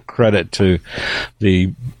to give credit to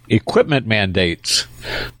the equipment mandates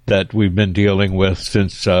that we've been dealing with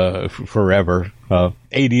since forever.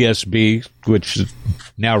 ADS-B, which is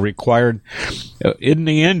now required. In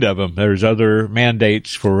the end of them, there's other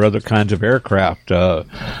mandates for other kinds of aircraft,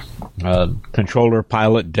 controller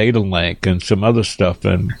pilot data link and some other stuff,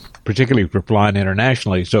 and particularly for flying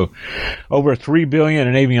internationally. So over $3 billion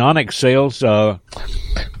in avionics sales. It'll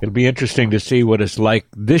be interesting to see what it's like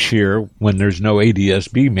this year when there's no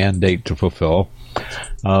ADS-B mandate to fulfill.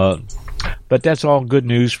 But that's all good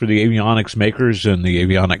news for the avionics makers and the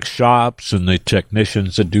avionics shops and the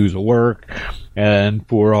technicians that do the work, and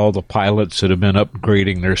for all the pilots that have been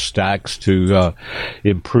upgrading their stacks to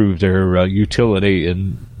improve their utility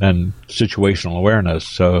and situational awareness.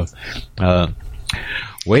 So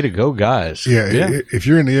way to go, guys. Yeah. If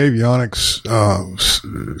you're in the avionics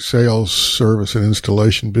sales, service, and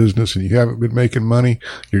installation business and you haven't been making money,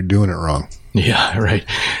 you're doing it wrong. Yeah, right.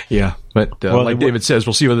 Yeah. But like David says,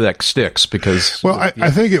 we'll see whether that sticks because... Well,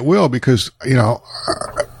 I think it will because,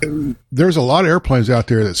 there's a lot of airplanes out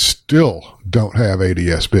there that still don't have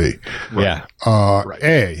ADS-B. Yeah. Right.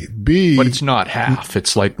 A. B. But it's not half.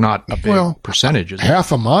 It's like not a big percentage. Is it?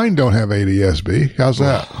 Half of mine don't have ADS-B. How's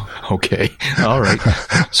that? Okay. All right.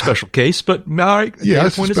 Special case, but all right. Yeah,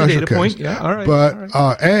 data point is a data point. Yeah. All right. But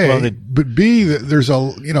but B, there's a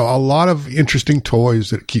lot of interesting toys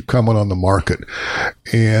that keep coming on the market,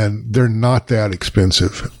 and they're not that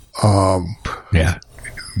expensive. Yeah.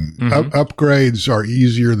 Upgrades are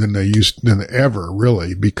easier than ever,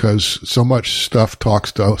 really, because so much stuff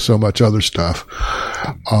talks to so much other stuff,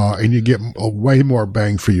 and you get a way more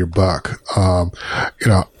bang for your buck.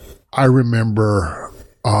 I remember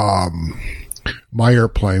my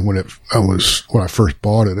airplane when I first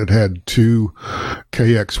bought it. It had 2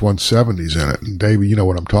 KX-170s in it. And Davey, you know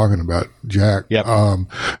what I'm talking about, Jack. Yep.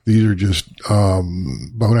 These are just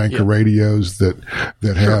bone anchor radios that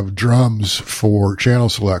have drums for channel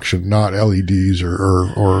selection, not LEDs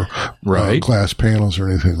or glass panels or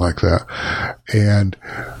anything like that. And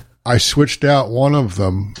I switched out one of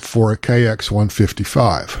them for a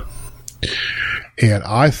KX-155. And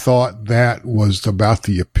I thought that was about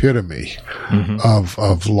the epitome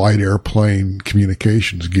of light airplane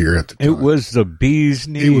communications gear at the time. It was the bee's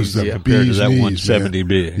knees. It was the bee's that knees,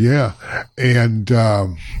 170B. Yeah. And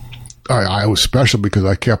I was special because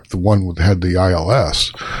I kept the one that had the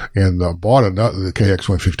ILS, and bought another. The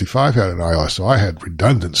KX-155 had an ILS, so I had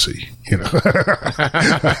redundancy. You know.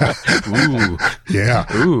 Ooh. Yeah.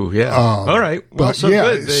 Ooh. Yeah. All right. Well, but so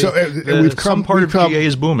yeah, good. so we've come. Some part of GA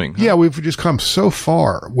is booming. Yeah, we've just come so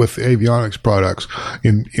far with avionics products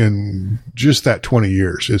in just that 20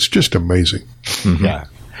 years. It's just amazing. Mm-hmm. Yeah.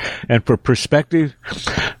 And for perspective,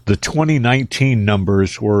 the 2019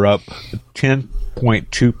 numbers were up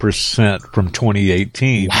 10.2% from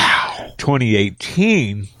 2018. Wow.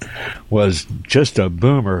 2018 was just a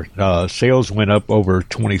boomer. Sales went up over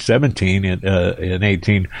 2017 in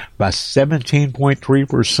 18 by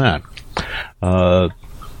 17.3%.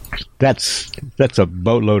 That's a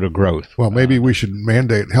boatload of growth. Well, maybe we should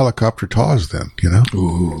mandate helicopter TAWs then, you know?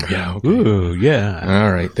 Ooh, yeah. Okay. Ooh, yeah.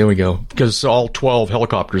 All right, there we go. Because all 12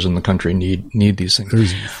 helicopters in the country need these things.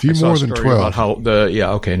 There's a few more than 12. About how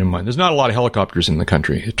okay, never mind. There's not a lot of helicopters in the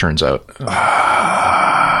country, it turns out.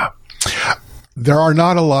 There are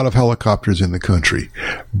not a lot of helicopters in the country,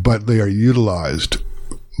 but they are utilized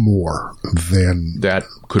more than that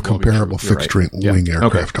could comparable fixed-wing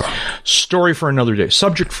aircraft are. Story for another day.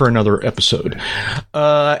 Subject for another episode.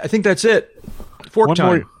 I think that's it. Fork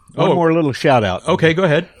time. One more little shout-out. Okay, go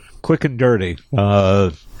ahead. Quick and dirty.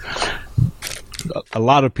 A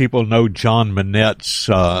lot of people know John Manette's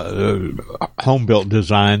home-built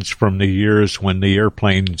designs from the years when the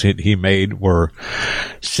airplanes he made were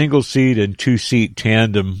single-seat and two-seat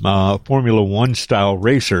tandem Formula One style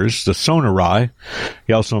racers, the Sonorai.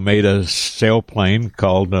 He also made a sailplane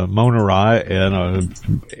called the Monorai and an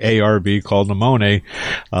ARB called the Monet.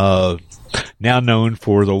 Now known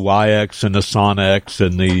for the YX and the Sonex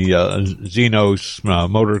and the Xenos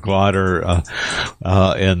motor glider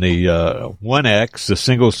and the 1X, the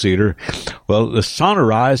single-seater. Well, the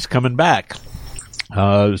Sonorai is coming back.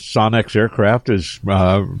 Sonex aircraft is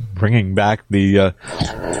bringing back the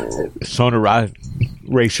Sonorai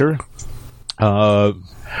racer.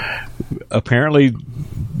 Apparently,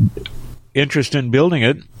 interest in building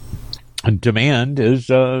it and demand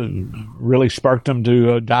is really sparked them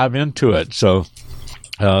to dive into it. So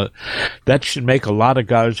that should make a lot of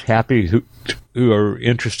guys happy who are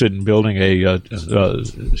interested in building a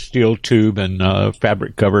steel tube and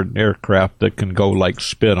fabric covered aircraft that can go like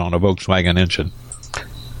spit on a Volkswagen engine.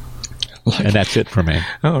 And that's it for me.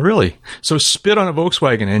 Oh, really? So spit on a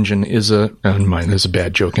Volkswagen engine is a... Oh, never mind, there's a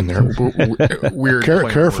bad joke in there. Weird.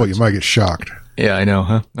 Careful, you might get shocked. Yeah, I know,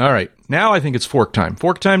 huh? All right. Now I think it's fork time.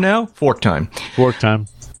 Fork time now? Fork time. Fork time.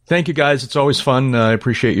 Thank you, guys. It's always fun. I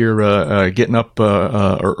appreciate your getting up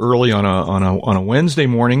early on a Wednesday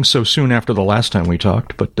morning, so soon after the last time we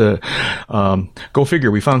talked. But go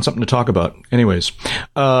figure, we found something to talk about. Anyways,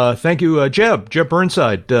 thank you, Jeb. Jeb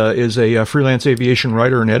Burnside is a freelance aviation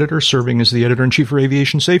writer and editor, serving as the editor-in-chief for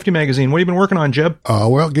Aviation Safety Magazine. What have you been working on, Jeb?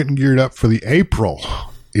 Well, getting geared up for the April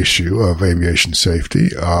issue of Aviation Safety,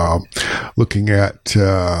 looking at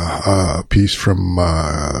a piece from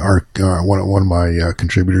one of my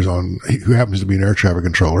contributors who happens to be an air traffic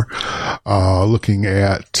controller, looking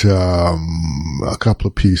at a couple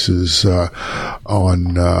of pieces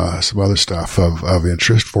on some other stuff of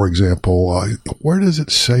interest. For example, where does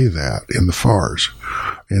it say that in the FARs?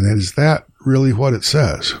 And is that really what it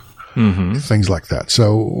says? Mm-hmm. Things like that.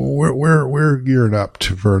 So we're gearing up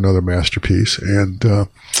for another masterpiece, and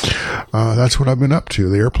that's what I've been up to.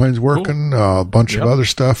 The airplane's working. Cool. A bunch of other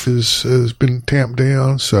stuff has been tamped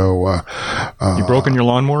down. So you broken your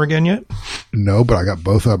lawnmower again yet? No, but I got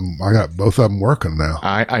both of them. Working now.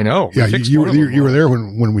 I know. Yeah, you were there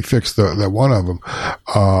when we fixed that one of them,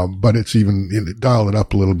 but it dialed it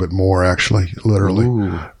up a little bit more, actually, literally.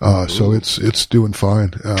 So it's doing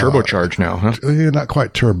fine. Turbocharged now, huh? Yeah, not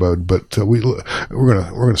quite turboed, but we're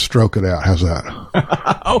gonna stroke it out. How's that?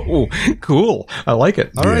 Oh, cool! I like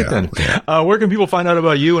it. All right then. Where can people find out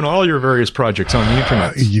about you and all your various projects on the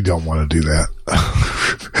internet? You don't want to do that.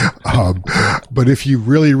 But if you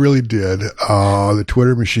really, really did, the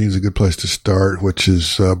Twitter machine is a good place to start, which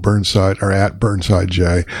is Burnside or at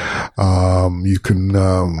BurnsideJ. You can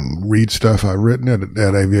read stuff I've written at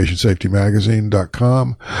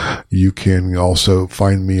aviationsafetymagazine.com. You can also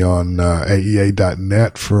find me on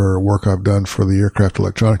AEA.net for work I've done for the Aircraft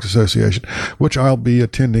Electronics Association, which I'll be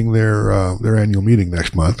attending their annual meeting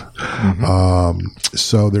next month. Mm-hmm.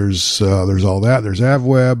 So there's all that. There's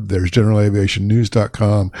AvWeb, there's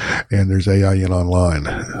GeneralAviationNews.com, and there's AIN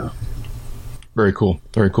Online. Very cool.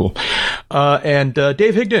 Very cool. And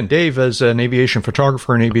Dave Higdon. Dave is an aviation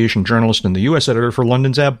photographer and aviation journalist and the U.S. editor for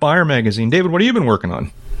London's Ab Buyer magazine. David, what have you been working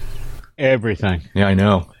on? Everything. Yeah, I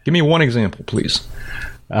know. Give me one example, please.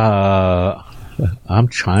 I'm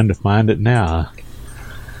trying to find it now.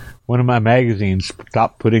 one of my magazines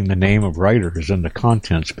stopped putting the name of writers in the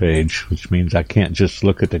contents page, which means I can't just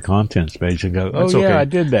look at the contents page and go, "Oh, yeah, I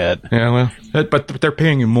did that." Yeah, well, but they're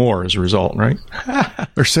paying you more as a result, right?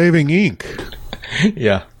 They're saving ink.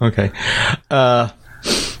 Yeah. Okay.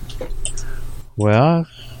 Well,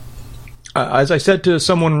 as I said to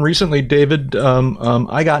someone recently, David,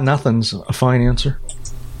 I got nothing's a fine answer.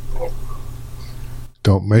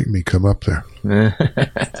 Don't make me come up there.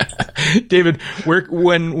 David,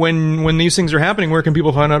 when these things are happening, where can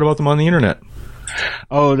people find out about them on the internet?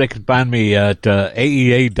 Oh, they can find me at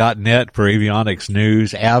aea.net for avionics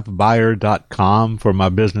news, avbuyer.com for my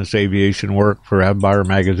business aviation work for Avbuyer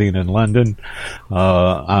Magazine in London.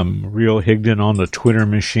 I'm Real Higdon on the Twitter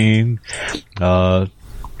machine.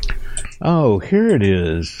 Oh, here it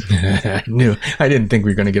is. No, I didn't think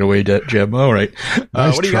we were going to get away, Jeb. All right.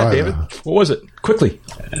 Nice what do you got, David? What was it? Quickly.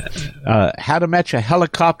 How to match a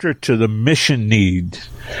helicopter to the mission need.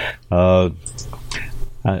 I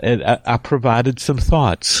provided some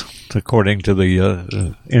thoughts according to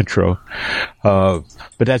the intro, but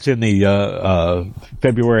that's in the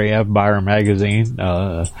February Avbuyer magazine,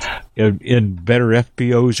 in better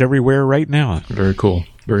FBOs everywhere right now. Very cool.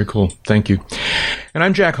 Very cool. Thank you. And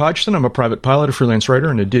I'm Jack Hodgson. I'm a private pilot, a freelance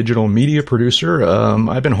writer, and a digital media producer.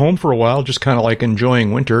 I've been home for a while, just kind of like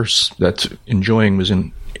enjoying winter. That's enjoying was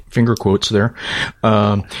in finger quotes there,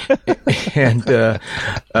 and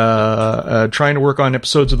trying to work on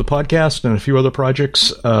episodes of the podcast and a few other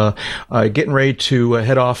projects. Getting ready to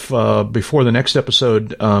head off before the next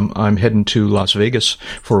episode. I'm heading to Las Vegas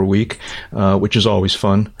for a week, which is always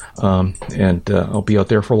fun, and I'll be out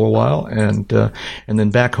there for a little while, and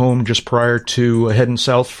then back home just prior to heading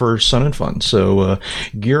south for Sun and Fun. So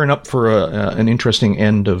gearing up for an interesting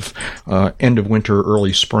end of winter,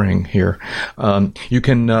 early spring here. You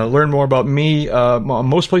can learn more about me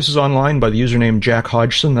most places online by the username Jack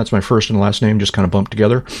Hodgson. That's my first and last name, just kind of bumped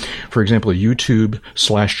together. For example,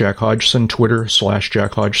 YouTube/Jack Hodgson,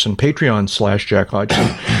 Twitter/Jack Hodgson, Patreon/Jack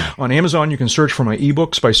Hodgson. On Amazon, you can search for my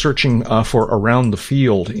ebooks by searching for Around the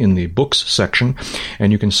Field in the books section,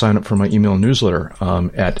 and you can sign up for my email newsletter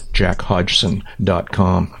at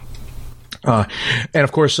jackhodgson.com. And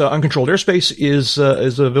of course, Uncontrolled Airspace is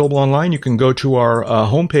available online. You can go to our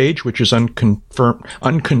homepage, which is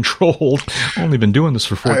uncontrolled. Only been doing this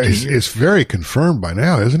for 14 years. It's very confirmed by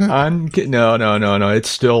now, isn't it? No. It's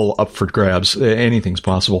still up for grabs. Anything's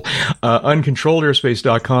possible.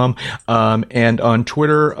 Uncontrolledairspace.com. And on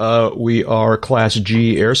Twitter, we are Class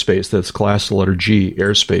G Airspace. That's class, the letter G,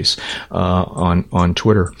 Airspace, on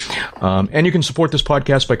Twitter. And you can support this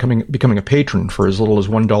podcast by becoming a patron for as little as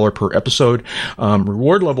 $1 per episode.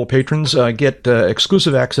 Reward level patrons get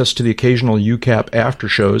exclusive access to the occasional UCAP after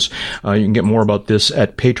shows. You can get more about this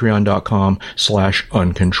at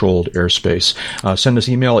patreon.com/uncontrolledairspace. Send us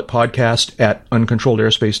email at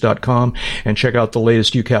podcast@uncontrolledairspace.com and check out the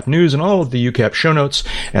latest UCAP news and all of the UCAP show notes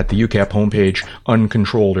at the UCAP homepage,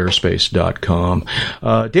 uncontrolledairspace.com.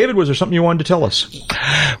 David, was there something you wanted to tell us?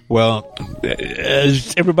 Well,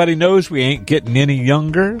 as everybody knows, we ain't getting any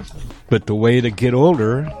younger, but the way to get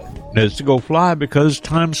older is to go fly, because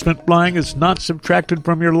time spent flying is not subtracted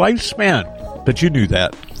from your lifespan. But you knew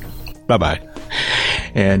that. Bye-bye.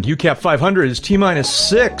 And UCAP 500 is T-minus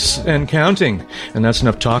 6 and counting. And that's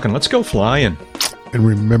enough talking. Let's go flying. And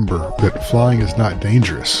remember that flying is not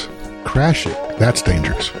dangerous. Crashing, that's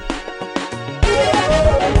dangerous.